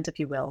consent, if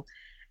you will.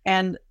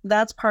 And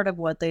that's part of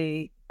what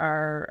they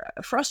are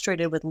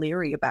frustrated with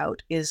Leary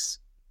about, is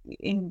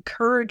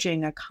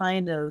encouraging a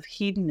kind of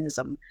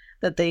hedonism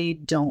that they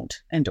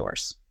don't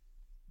endorse.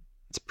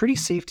 It's pretty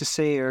safe to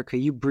say, Erika,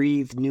 you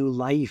breathed new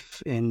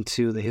life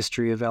into the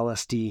history of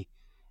LSD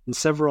and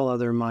several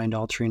other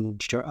mind-altering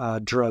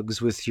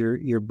drugs with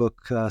your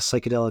book,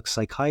 Psychedelic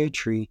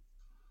Psychiatry.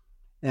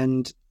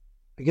 And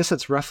I guess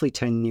that's roughly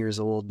 10 years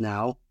old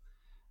now.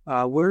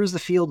 Where has the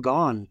field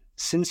gone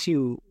since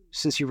you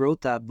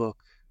wrote that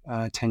book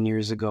 10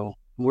 years ago?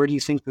 Where do you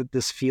think that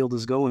this field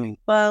is going?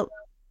 Well,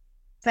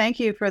 thank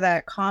you for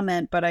that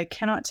comment, but I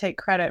cannot take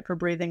credit for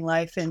breathing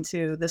life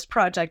into this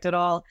project at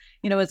all.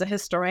 As a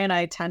historian,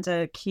 I tend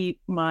to keep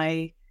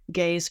my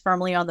gaze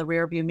firmly on the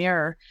rearview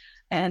mirror.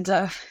 And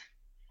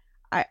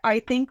I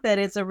think that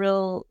it's a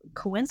real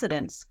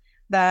coincidence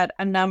that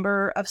a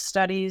number of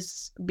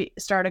studies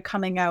started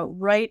coming out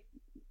right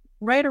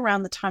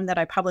around the time that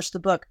I published the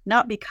book,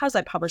 not because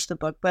I published the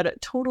book,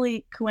 but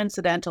totally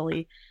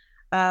coincidentally.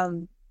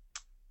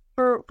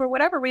 For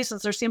whatever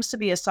reasons, there seems to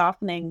be a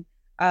softening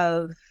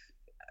of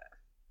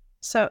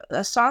some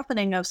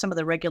of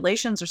the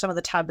regulations or some of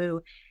the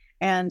taboo.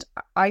 And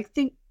I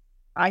think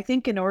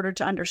in order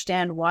to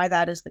understand why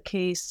that is the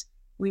case,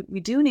 we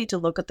do need to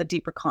look at the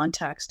deeper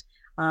context.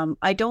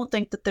 I don't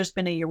think that there's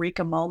been a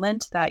eureka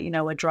moment that,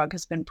 a drug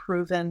has been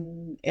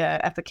proven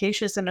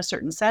efficacious in a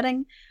certain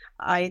setting.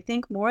 I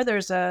think more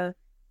there's a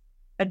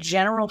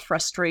general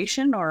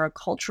frustration or a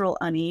cultural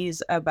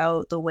unease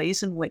about the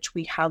ways in which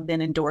we have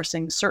been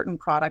endorsing certain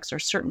products or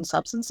certain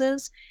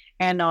substances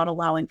and not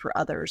allowing for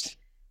others.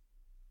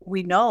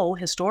 We know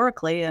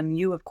historically, and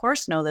you of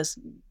course know this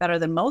better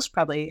than most,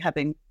 probably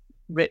having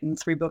written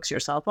 3 books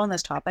yourself on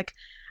this topic,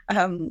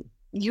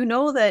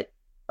 that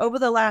over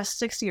the last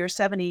 60 or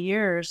 70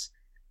 years,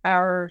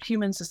 our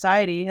human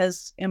society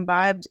has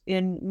imbibed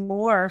in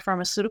more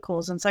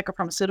pharmaceuticals and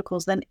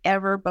psychopharmaceuticals than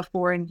ever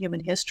before in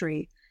human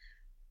history.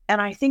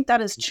 And I think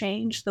that has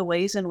changed the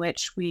ways in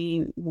which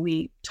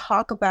we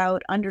talk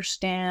about,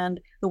 understand,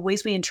 the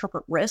ways we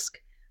interpret risk,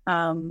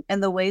 and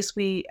the ways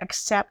we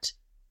accept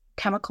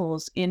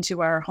chemicals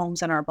into our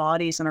homes and our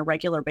bodies on a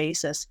regular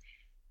basis.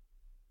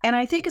 And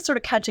I think it's sort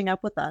of catching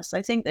up with us.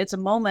 I think it's a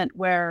moment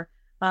where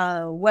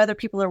whether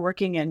people are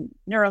working in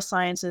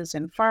neurosciences,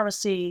 in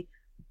pharmacy,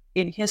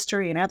 in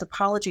history, in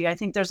anthropology, I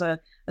think there's a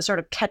sort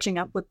of catching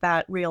up with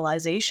that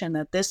realization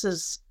that this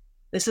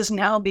has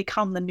now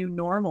become the new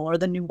normal, or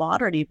the new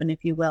modern even,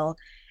 if you will,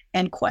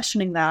 and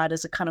questioning that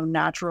as a kind of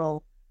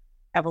natural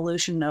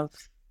evolution of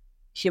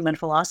human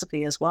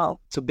philosophy as well.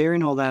 So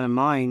bearing all that in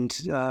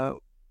mind,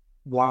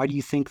 why do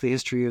you think the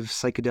history of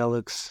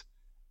psychedelics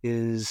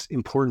is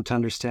important to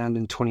understand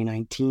in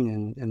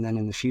 2019 and then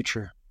in the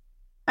future?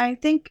 I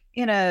think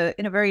in a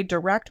very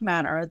direct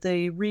manner,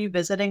 the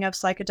revisiting of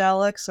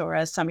psychedelics, or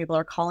as some people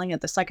are calling it,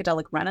 the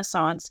psychedelic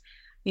renaissance,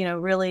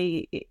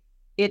 really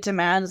it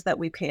demands that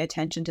we pay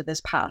attention to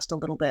this past a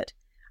little bit.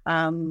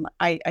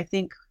 I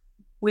think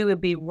we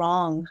would be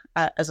wrong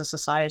as a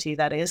society,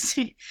 that is,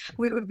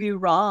 we would be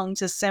wrong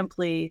to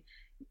simply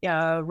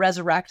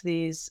resurrect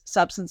these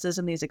substances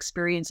and these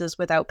experiences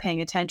without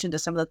paying attention to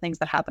some of the things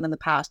that happened in the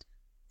past,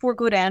 for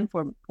good and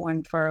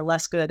for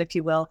less good, if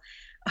you will.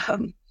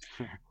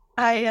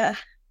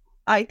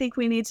 I think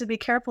we need to be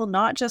careful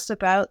not just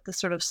about the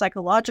sort of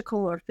psychological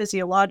or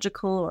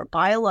physiological or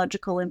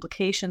biological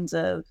implications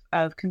of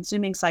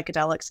consuming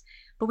psychedelics,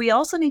 but we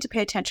also need to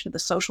pay attention to the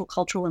social,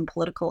 cultural, and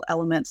political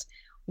elements.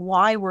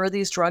 Why were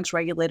these drugs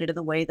regulated in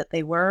the way that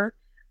they were?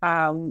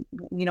 And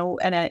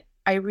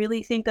I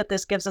really think that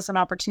this gives us an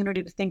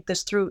opportunity to think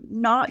this through,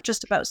 not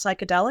just about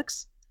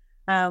psychedelics,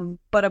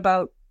 but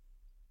about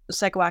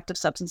psychoactive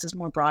substances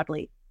more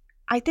broadly.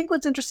 I think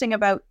what's interesting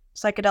about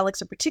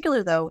psychedelics in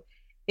particular, though,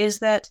 is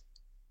that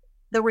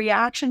the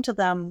reaction to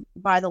them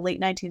by the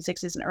late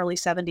 1960s and early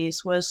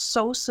 70s was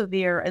so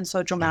severe and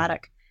so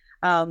dramatic,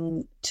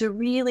 to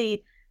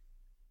really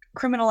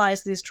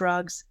criminalize these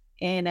drugs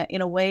in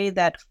a way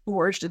that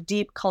forged a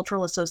deep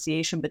cultural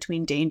association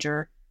between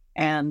danger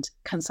and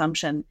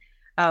consumption.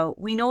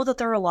 We know that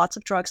there are lots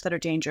of drugs that are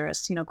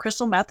dangerous.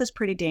 Crystal meth is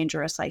pretty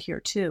dangerous, I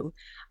hear too.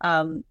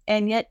 And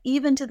yet,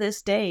 even to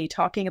this day,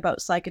 talking about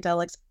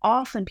psychedelics,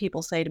 often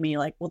people say to me,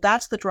 like, well,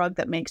 that's the drug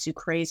that makes you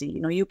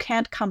crazy. You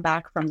can't come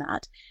back from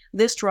that.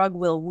 This drug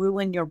will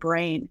ruin your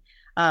brain.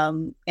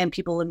 And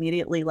people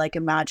immediately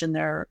imagine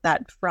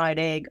that fried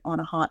egg on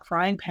a hot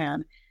frying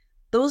pan.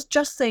 Those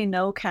Just Say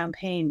No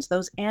campaigns,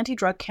 those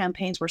anti-drug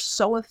campaigns were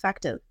so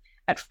effective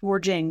at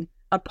forging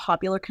a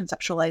popular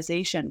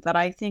conceptualization that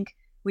I think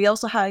we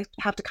also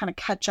have to kind of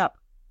catch up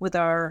with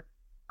our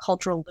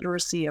cultural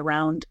literacy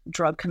around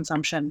drug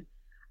consumption.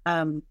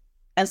 And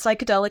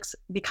psychedelics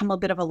become a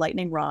bit of a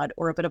lightning rod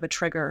or a bit of a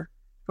trigger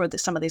for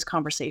some of these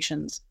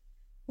conversations.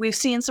 We've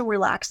seen some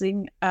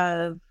relaxing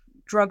of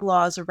drug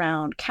laws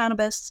around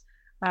cannabis.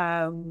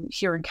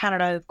 Here in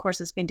Canada, of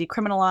course, it's been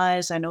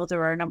decriminalized. I know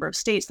there are a number of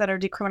states that are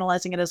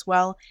decriminalizing it as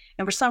well.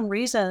 And for some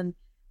reason,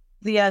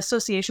 the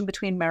association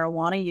between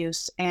marijuana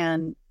use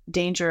and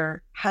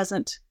danger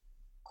hasn't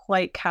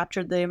quite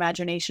captured the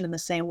imagination in the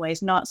same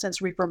ways, not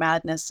since reefer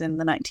madness in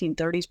the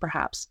 1930s,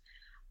 perhaps.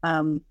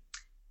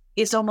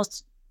 It's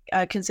almost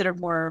considered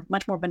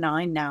much more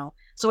benign now.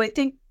 So I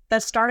think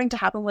that's starting to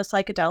happen with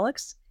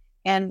psychedelics,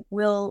 and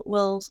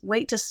we'll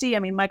wait to see. I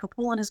mean, Michael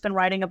Pollan has been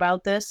writing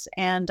about this,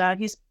 and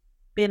he's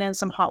been in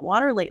some hot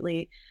water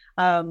lately,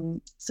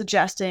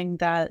 suggesting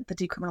that the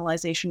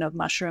decriminalization of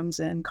mushrooms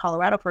in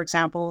Colorado, for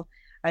example,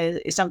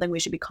 is something we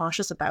should be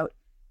cautious about.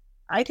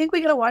 I think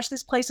we got to watch these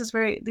spaces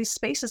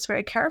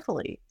very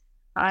carefully.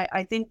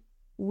 I think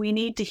we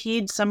need to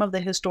heed some of the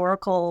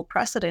historical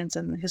precedents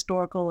and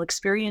historical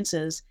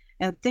experiences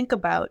and think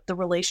about the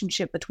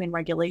relationship between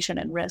regulation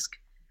and risk.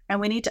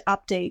 And we need to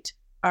update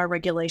our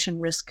regulation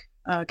risk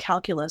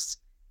calculus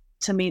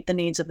to meet the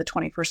needs of the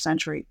 21st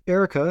century.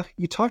 Erika,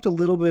 you talked a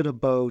little bit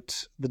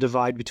about the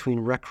divide between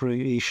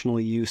recreational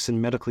use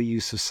and medical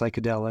use of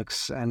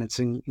psychedelics, and it's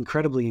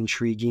incredibly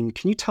intriguing.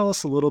 Can you tell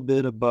us a little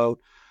bit about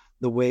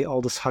the way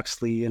Aldous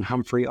Huxley and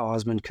Humphry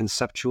Osmond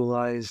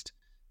conceptualized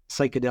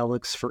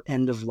psychedelics for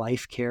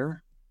end-of-life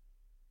care?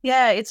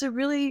 Yeah, it's a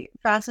really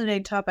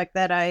fascinating topic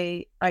that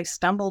I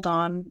stumbled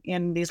on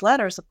in these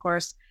letters, of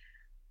course.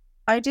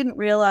 I didn't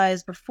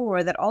realize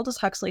before that Aldous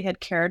Huxley had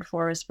cared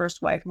for his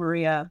first wife,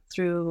 Maria,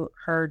 through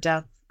her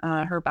death,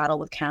 her battle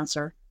with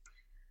cancer.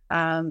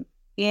 In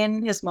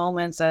his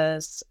moments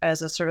as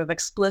a sort of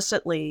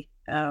explicitly,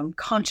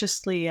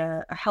 consciously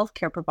a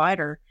healthcare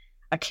provider,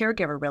 a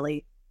caregiver,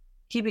 really,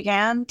 he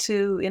began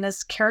to, in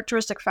his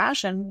characteristic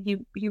fashion,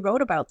 he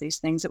wrote about these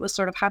things. It was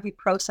sort of how he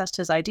processed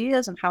his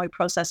ideas and how he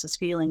processed his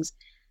feelings.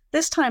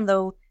 This time,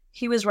 though,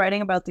 he was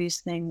writing about these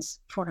things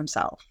for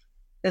himself.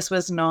 This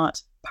was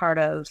not part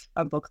of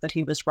a book that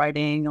he was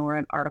writing or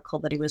an article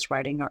that he was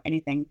writing or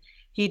anything.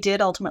 He did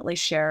ultimately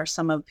share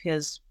some of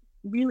his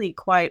really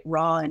quite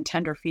raw and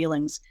tender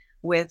feelings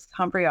with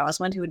Humphry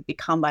Osmond, who had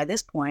become by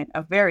this point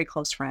a very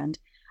close friend,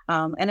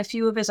 and a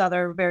few of his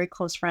other very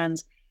close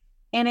friends.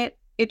 And it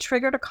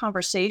triggered a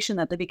conversation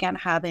that they began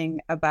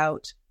having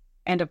about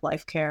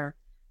end-of-life care,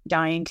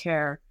 dying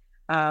care.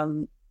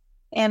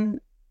 And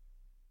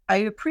I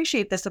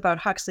appreciate this about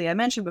Huxley. I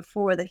mentioned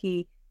before that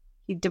he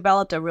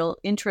developed a real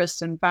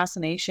interest and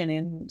fascination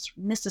in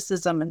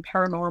mysticism and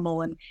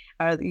paranormal,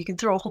 and you can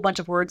throw a whole bunch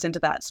of words into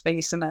that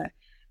space. And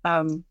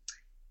I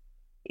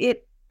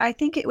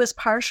think it was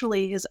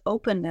partially his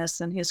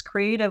openness and his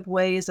creative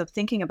ways of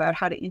thinking about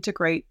how to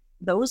integrate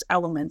those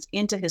elements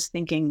into his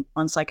thinking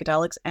on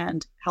psychedelics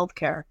and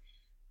healthcare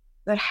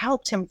that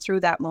helped him through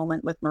that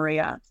moment with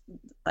Maria.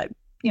 I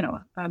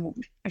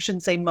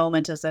shouldn't say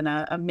moment as in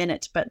a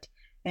minute, but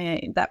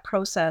that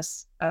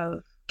process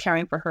of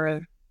caring for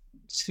her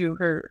to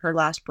her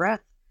last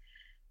breath.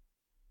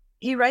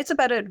 He writes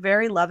about it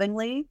very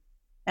lovingly,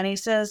 and he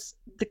says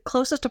the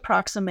closest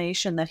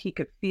approximation that he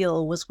could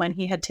feel was when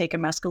he had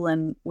taken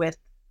mescaline with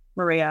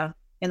Maria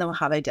in the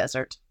Mojave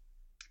Desert.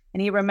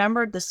 And he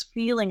remembered this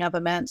feeling of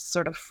immense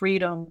sort of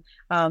freedom,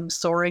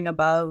 soaring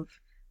above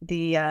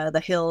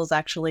the hills,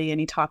 actually. And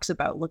he talks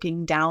about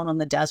looking down on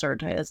the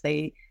desert as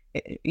they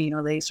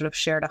sort of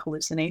shared a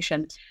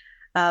hallucination.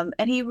 And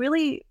he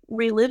really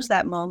relives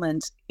that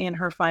moment in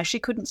her fire. She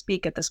couldn't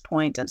speak at this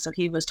point, and so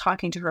he was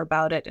talking to her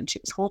about it, and she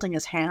was holding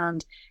his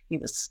hand. They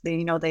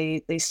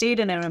stayed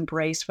in an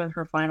embrace for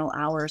her final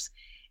hours,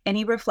 and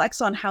he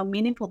reflects on how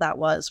meaningful that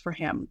was for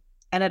him,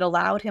 and it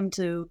allowed him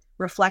to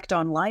reflect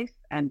on life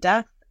and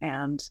death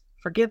and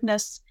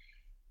forgiveness.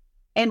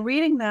 And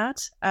reading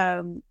that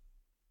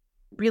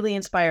really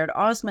inspired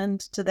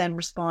Osmond to then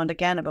respond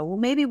again about, well,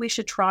 maybe we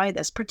should try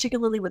this,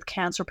 particularly with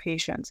cancer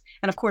patients.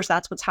 And of course,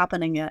 that's what's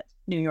happening at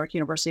New York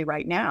University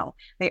right now.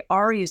 They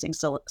are using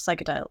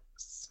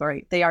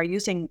they are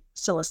using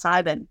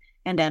psilocybin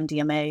and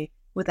MDMA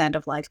with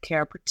end-of-life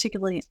care,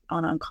 particularly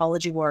on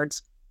oncology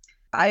wards.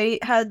 I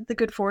had the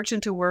good fortune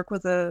to work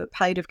with a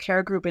palliative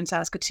care group in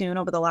Saskatoon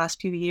over the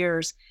last few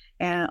years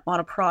and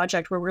on a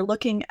project where we're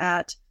looking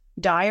at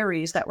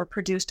diaries that were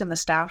produced in the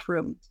staff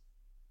room.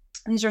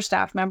 These are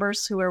staff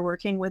members who are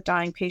working with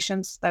dying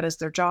patients. That is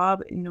their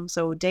job,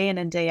 so day in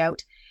and day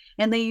out.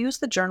 And they use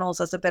the journals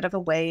as a bit of a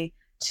way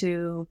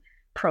to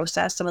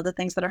process some of the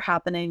things that are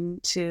happening,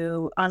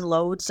 to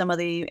unload some of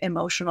the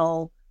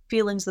emotional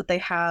feelings that they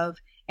have.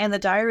 And the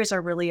diaries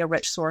are really a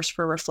rich source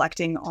for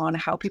reflecting on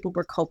how people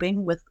were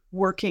coping with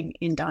working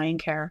in dying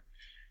care.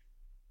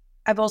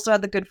 I've also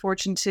had the good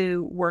fortune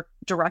to work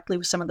directly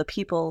with some of the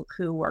people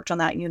who worked on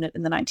that unit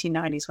in the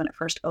 1990s when it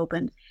first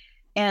opened,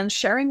 and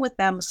sharing with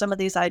them some of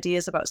these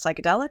ideas about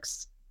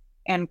psychedelics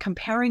and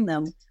comparing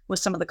them with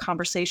some of the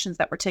conversations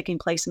that were taking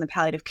place in the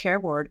palliative care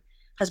ward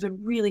has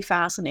been really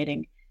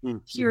fascinating. Mm-hmm.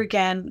 Here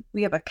again,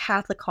 we have a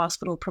Catholic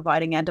hospital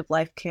providing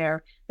end-of-life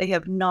care. They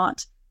have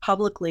not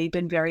publicly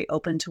been very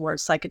open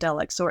towards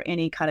psychedelics or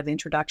any kind of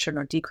introduction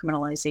or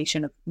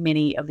decriminalization of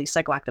many of these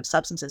psychoactive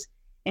substances.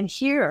 And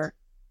here,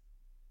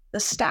 the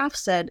staff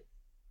said,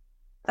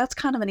 that's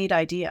kind of a neat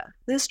idea.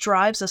 This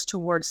drives us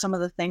towards some of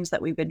the things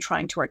that we've been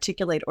trying to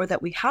articulate or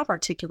that we have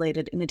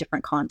articulated in a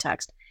different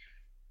context.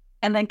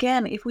 And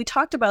again, if we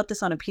talked about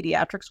this on a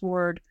pediatrics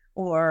ward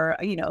or,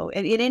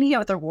 in any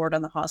other ward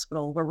on the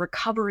hospital where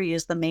recovery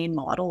is the main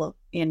model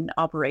in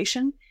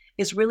operation,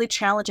 it's really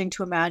challenging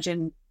to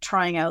imagine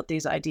trying out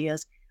these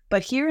ideas.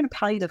 But here in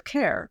palliative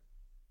care,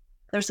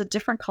 there's a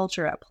different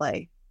culture at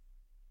play.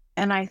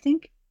 And I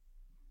think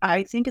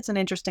it's an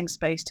interesting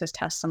space to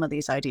test some of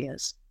these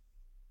ideas.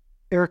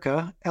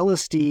 Erika,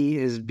 LSD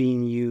is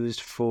being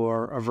used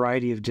for a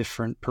variety of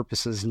different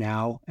purposes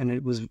now, and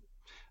it was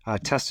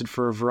tested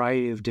for a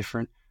variety of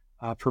different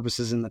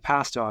purposes in the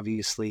past,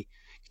 obviously.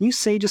 Can you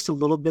say just a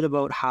little bit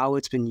about how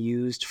it's been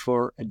used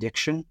for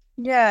addiction?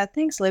 Yeah,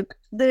 thanks, Luke.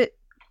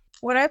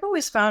 What I've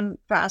always found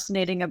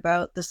fascinating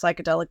about the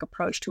psychedelic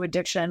approach to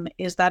addiction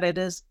is that it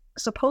is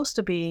supposed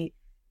to be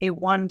a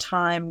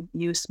one-time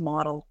use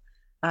model.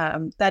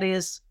 That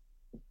is,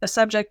 a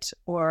subject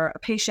or a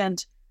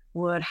patient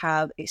would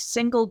have a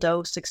single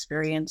dose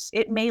experience.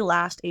 It may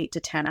last 8 to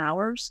 10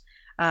 hours,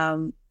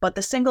 but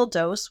the single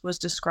dose was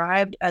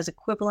described as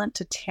equivalent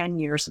to 10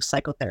 years of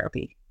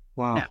psychotherapy.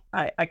 Wow.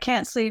 Now, I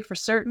can't say for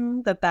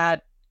certain that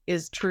that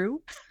is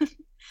true,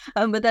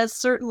 but that's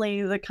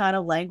certainly the kind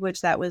of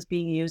language that was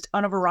being used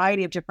on a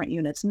variety of different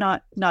units,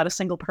 not a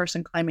single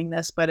person claiming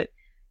this, but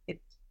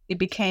it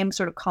became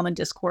sort of common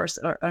discourse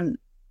on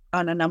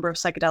a number of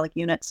psychedelic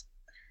units.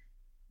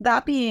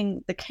 That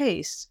being the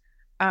case,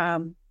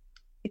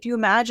 if you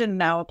imagine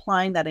now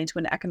applying that into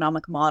an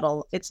economic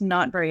model, it's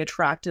not very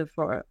attractive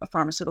for a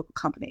pharmaceutical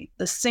company.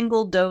 The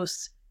single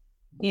dose,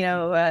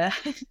 the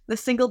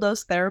single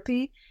dose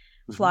therapy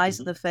flies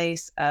in the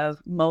face of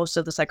most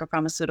of the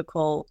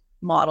psychopharmaceutical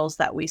models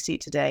that we see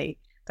today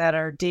that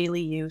are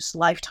daily use,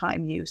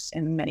 lifetime use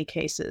in many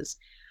cases.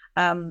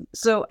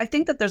 So I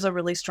think that there's a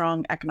really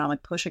strong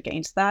economic push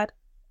against that.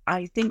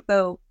 I think,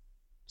 though,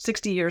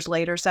 60 years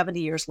later,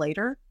 70 years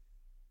later,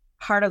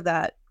 part of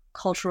that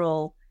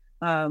cultural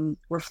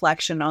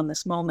reflection on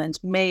this moment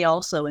may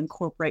also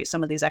incorporate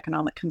some of these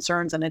economic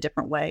concerns in a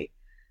different way.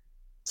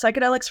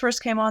 Psychedelics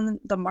first came on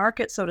the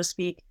market, so to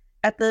speak,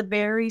 at the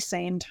very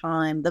same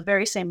time, the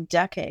very same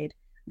decade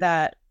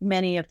that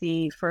many of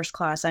the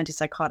first-class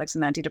antipsychotics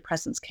and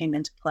antidepressants came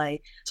into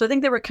play. So I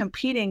think they were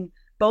competing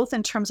both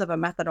in terms of a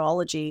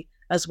methodology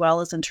as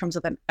well as in terms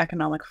of an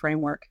economic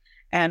framework.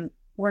 And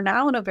we're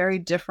now in a very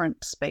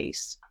different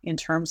space in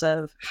terms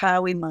of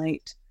how we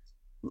might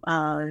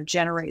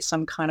generate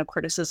some kind of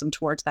criticism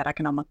towards that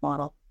economic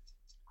model.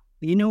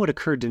 You know what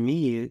occurred to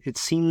me? It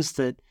seems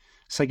that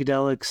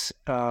psychedelics,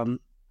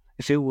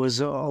 if it was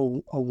a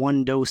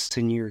one dose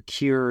and you're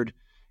cured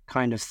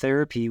kind of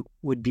therapy,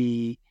 would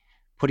be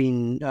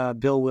putting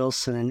Bill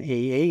Wilson and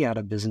AA out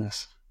of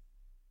business.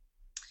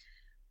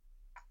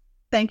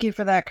 Thank you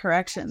for that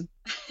correction.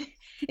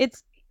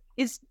 It's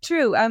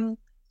true.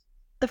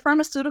 The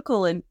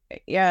pharmaceutical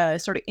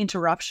sort of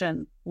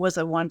interruption was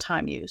a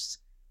one-time use,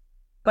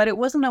 but it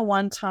wasn't a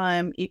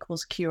one-time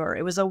equals cure.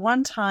 It was a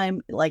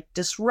one-time, like,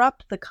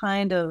 disrupt the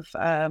kind of,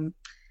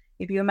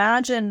 if you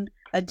imagine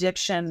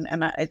addiction,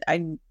 and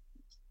I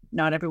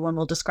not everyone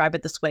will describe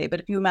it this way, but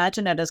if you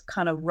imagine it as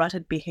kind of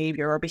rutted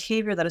behavior or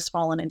behavior that has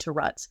fallen into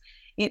ruts,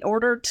 in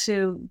order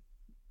to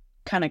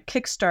kind of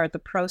kickstart the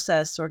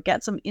process or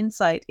get some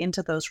insight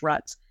into those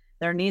ruts,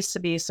 there needs to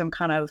be some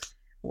kind of,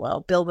 well,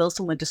 Bill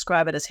Wilson would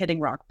describe it as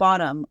hitting rock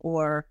bottom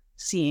or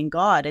seeing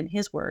God in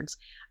his words.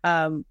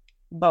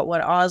 But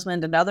what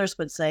Osmond and others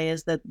would say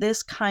is that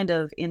this kind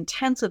of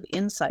intensive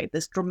insight,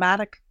 this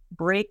dramatic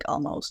break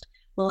almost,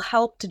 will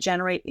help to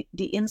generate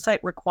the insight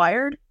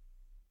required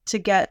to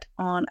get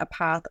on a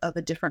path of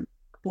a different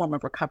form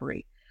of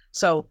recovery.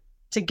 So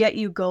to get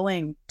you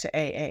going to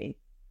AA,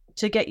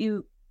 to get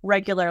you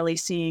regularly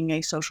seeing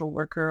a social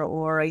worker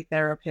or a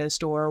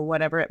therapist or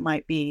whatever it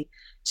might be,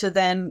 to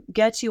then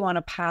get you on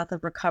a path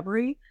of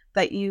recovery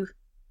that you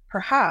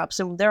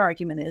perhaps, and their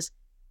argument is,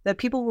 that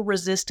people were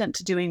resistant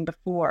to doing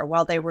before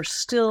while they were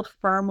still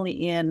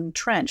firmly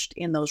entrenched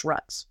in those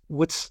ruts.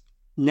 What's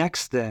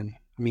next then?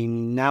 I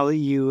mean, now that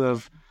you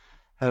have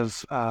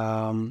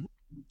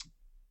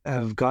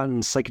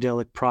gotten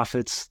Psychedelic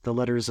Prophets, the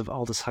letters of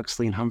Aldous,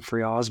 Huxley, and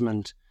Humphry,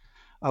 Osmond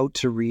out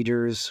to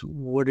readers,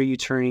 what are you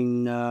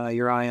turning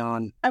your eye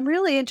on? I'm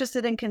really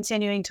interested in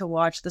continuing to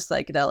watch the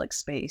psychedelic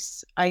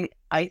space. I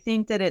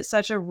think that it's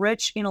such a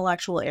rich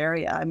intellectual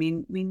area. I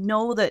mean, we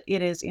know that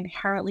it is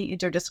inherently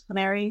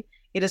interdisciplinary.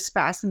 It is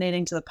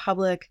fascinating to the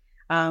public.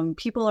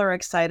 People are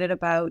excited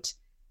about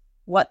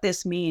what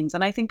this means.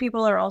 And I think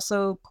people are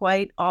also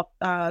quite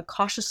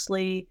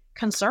cautiously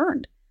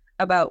concerned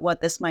about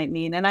what this might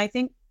mean. And I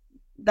think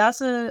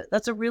that's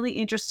a really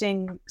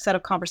interesting set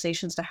of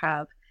conversations to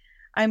have.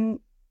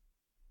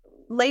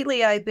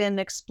 Lately, I've been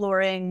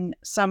exploring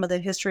some of the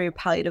history of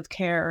palliative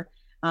care,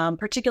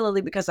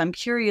 particularly because I'm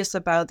curious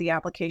about the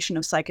application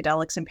of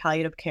psychedelics in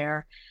palliative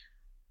care.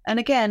 And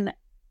again,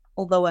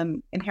 although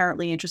I'm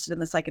inherently interested in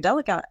the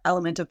psychedelic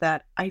element of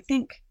that, I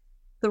think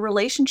the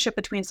relationship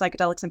between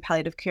psychedelics and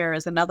palliative care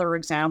is another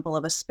example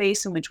of a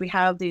space in which we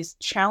have these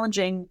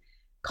challenging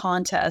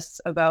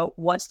contests about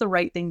what's the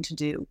right thing to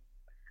do.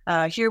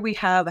 Here we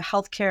have a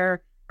healthcare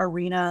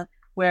arena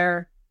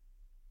where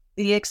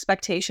the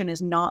expectation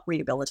is not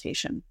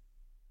rehabilitation.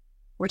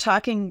 We're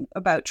talking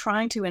about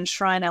trying to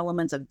enshrine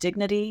elements of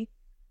dignity.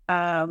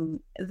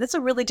 That's a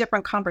really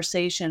different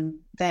conversation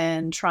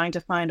than trying to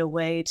find a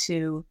way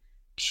to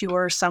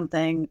cure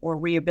something or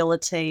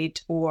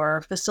rehabilitate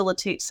or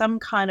facilitate some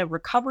kind of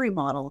recovery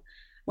model.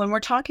 When we're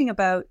talking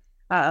about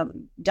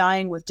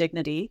dying with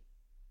dignity,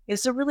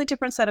 it's a really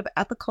different set of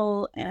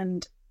ethical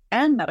and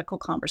medical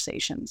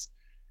conversations.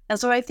 And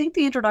so I think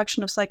the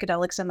introduction of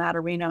psychedelics in that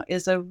arena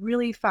is a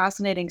really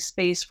fascinating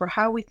space for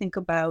how we think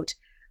about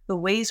the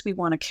ways we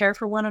want to care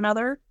for one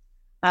another,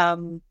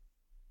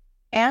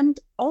 and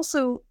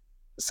also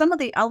some of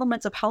the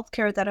elements of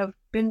healthcare that have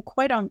been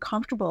quite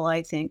uncomfortable,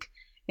 I think,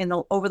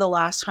 over the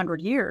last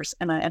 100 years.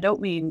 And I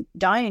don't mean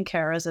dying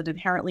care as an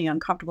inherently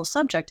uncomfortable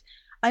subject.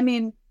 I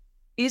mean,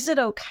 is it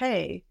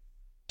okay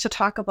to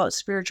talk about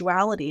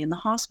spirituality in the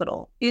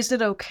hospital? Is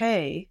it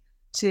okay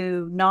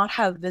to not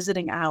have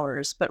visiting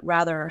hours, but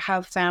rather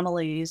have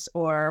families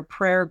or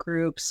prayer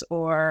groups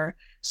or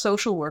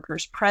social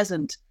workers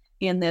present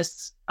in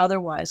this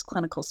otherwise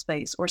clinical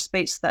space, or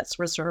space that's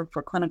reserved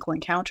for clinical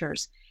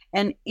encounters?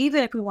 And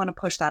even if we want to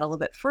push that a little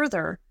bit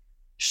further,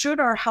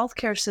 should our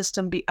healthcare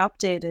system be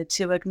updated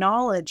to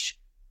acknowledge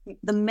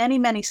the many,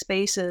 many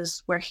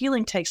spaces where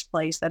healing takes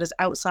place that is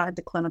outside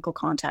the clinical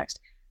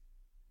context?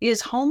 Is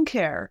home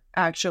care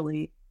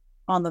actually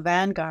on the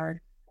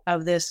vanguard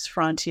of this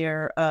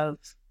frontier of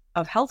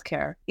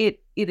healthcare? It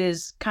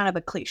is kind of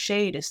a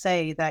cliche to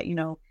say that,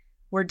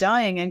 we're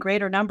dying in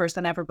greater numbers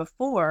than ever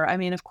before. I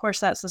mean, of course,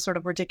 that's a sort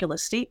of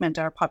ridiculous statement.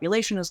 Our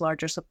population is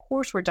larger, so of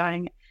course we're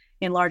dying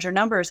in larger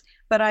numbers.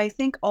 But I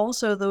think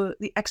also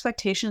the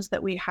expectations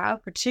that we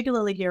have,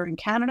 particularly here in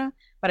Canada,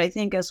 but I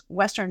think as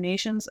Western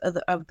nations,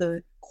 of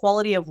the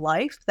quality of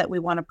life that we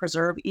want to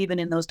preserve even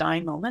in those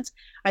dying moments,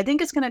 I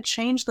think it's going to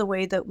change the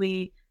way that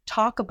we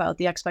talk about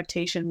the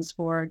expectations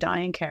for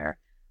dying care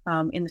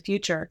in the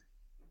future.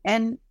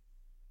 And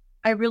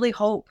I really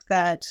hope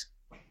that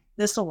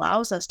this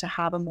allows us to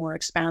have a more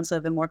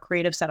expansive and more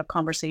creative set of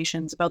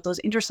conversations about those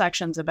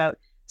intersections about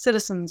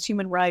citizens,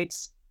 human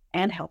rights,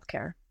 and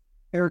healthcare.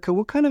 Erika,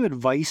 what kind of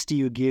advice do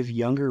you give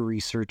younger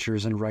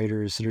researchers and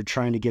writers that are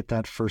trying to get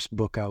that first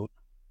book out?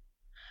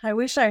 I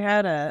wish I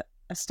had a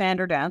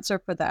standard answer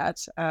for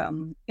that.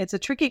 It's a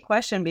tricky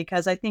question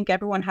because I think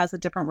everyone has a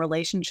different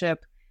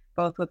relationship,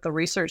 both with the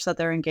research that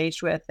they're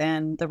engaged with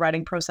and the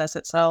writing process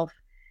itself.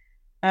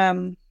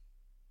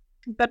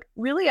 But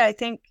really, I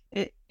think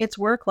it's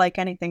work like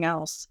anything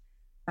else.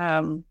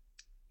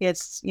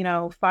 It's,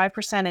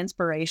 5%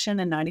 inspiration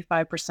and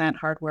 95%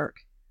 hard work.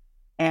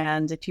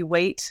 And if you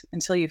wait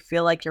until you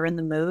feel like you're in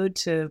the mood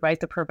to write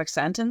the perfect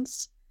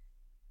sentence,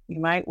 you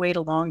might wait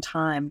a long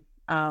time.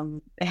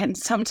 And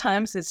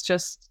sometimes it's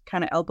just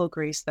kind of elbow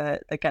grease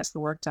that gets the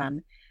work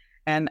done.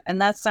 And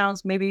that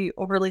sounds maybe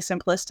overly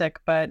simplistic,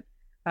 but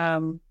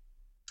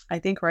I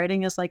think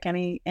writing is like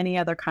any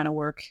other kind of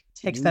work.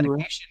 It takes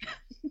dedication.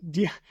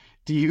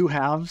 Do you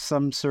have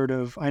some sort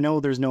of, I know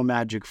there's no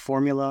magic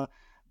formula,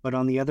 but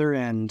on the other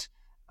end,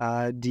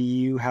 do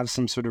you have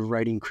some sort of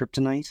writing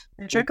kryptonite?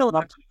 I drink a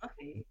lot of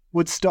coffee.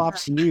 What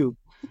stops you?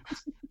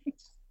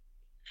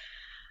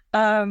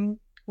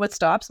 What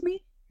stops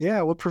me?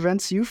 Yeah, what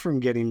prevents you from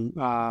getting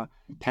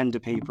pen to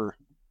paper?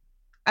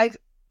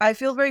 I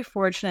feel very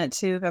fortunate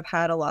to have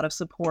had a lot of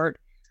support,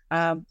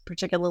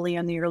 particularly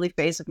in the early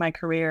phase of my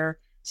career,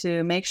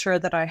 to make sure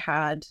that I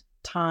had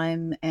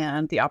time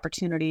and the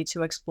opportunity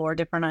to explore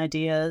different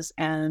ideas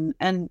and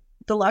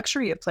the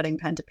luxury of putting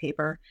pen to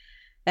paper.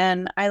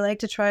 And I like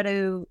to try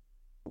to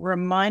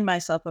remind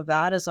myself of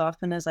that as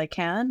often as I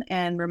can,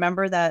 and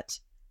remember that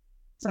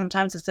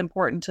sometimes it's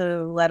important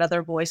to let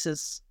other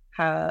voices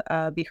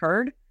be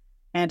heard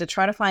and to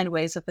try to find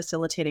ways of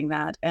facilitating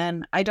that.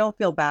 And I don't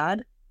feel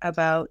bad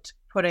about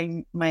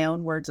putting my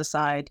own words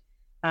aside,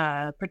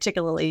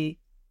 particularly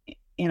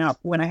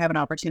when I have an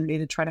opportunity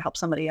to try to help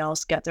somebody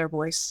else get their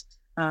voice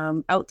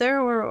out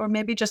there, or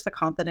maybe just the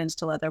confidence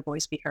to let their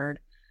voice be heard.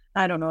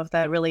 I don't know if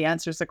that really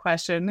answers the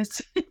question.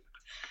 It's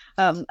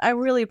I'm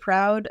really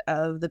proud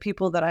of the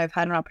people that I've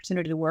had an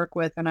opportunity to work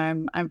with, and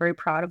I'm very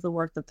proud of the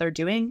work that they're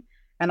doing,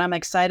 and I'm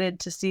excited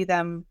to see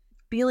them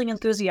feeling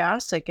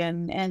enthusiastic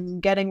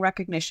and getting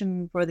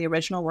recognition for the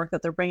original work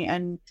that they're bringing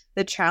and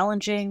the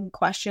challenging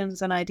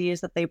questions and ideas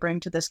that they bring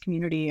to this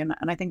community. And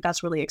I think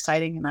that's really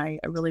exciting, and I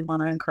really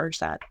want to encourage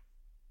that.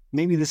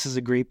 Maybe this is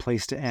a great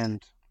place to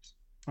end.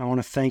 I want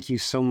to thank you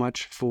so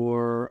much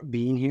for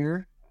being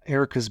here.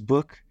 Erika's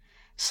book,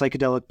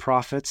 Psychedelic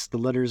Prophets, The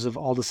Letters of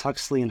Aldous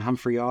Huxley and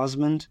Humphrey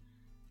Osmond,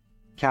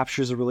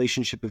 captures a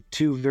relationship of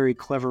two very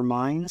clever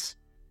minds,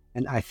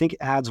 and I think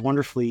adds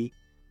wonderfully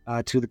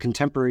to the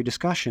contemporary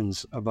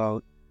discussions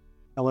about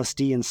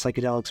LSD and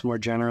psychedelics more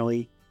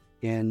generally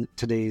in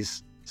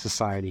today's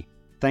society.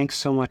 Thanks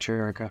so much,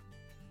 Erika.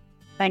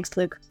 Thanks,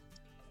 Luke.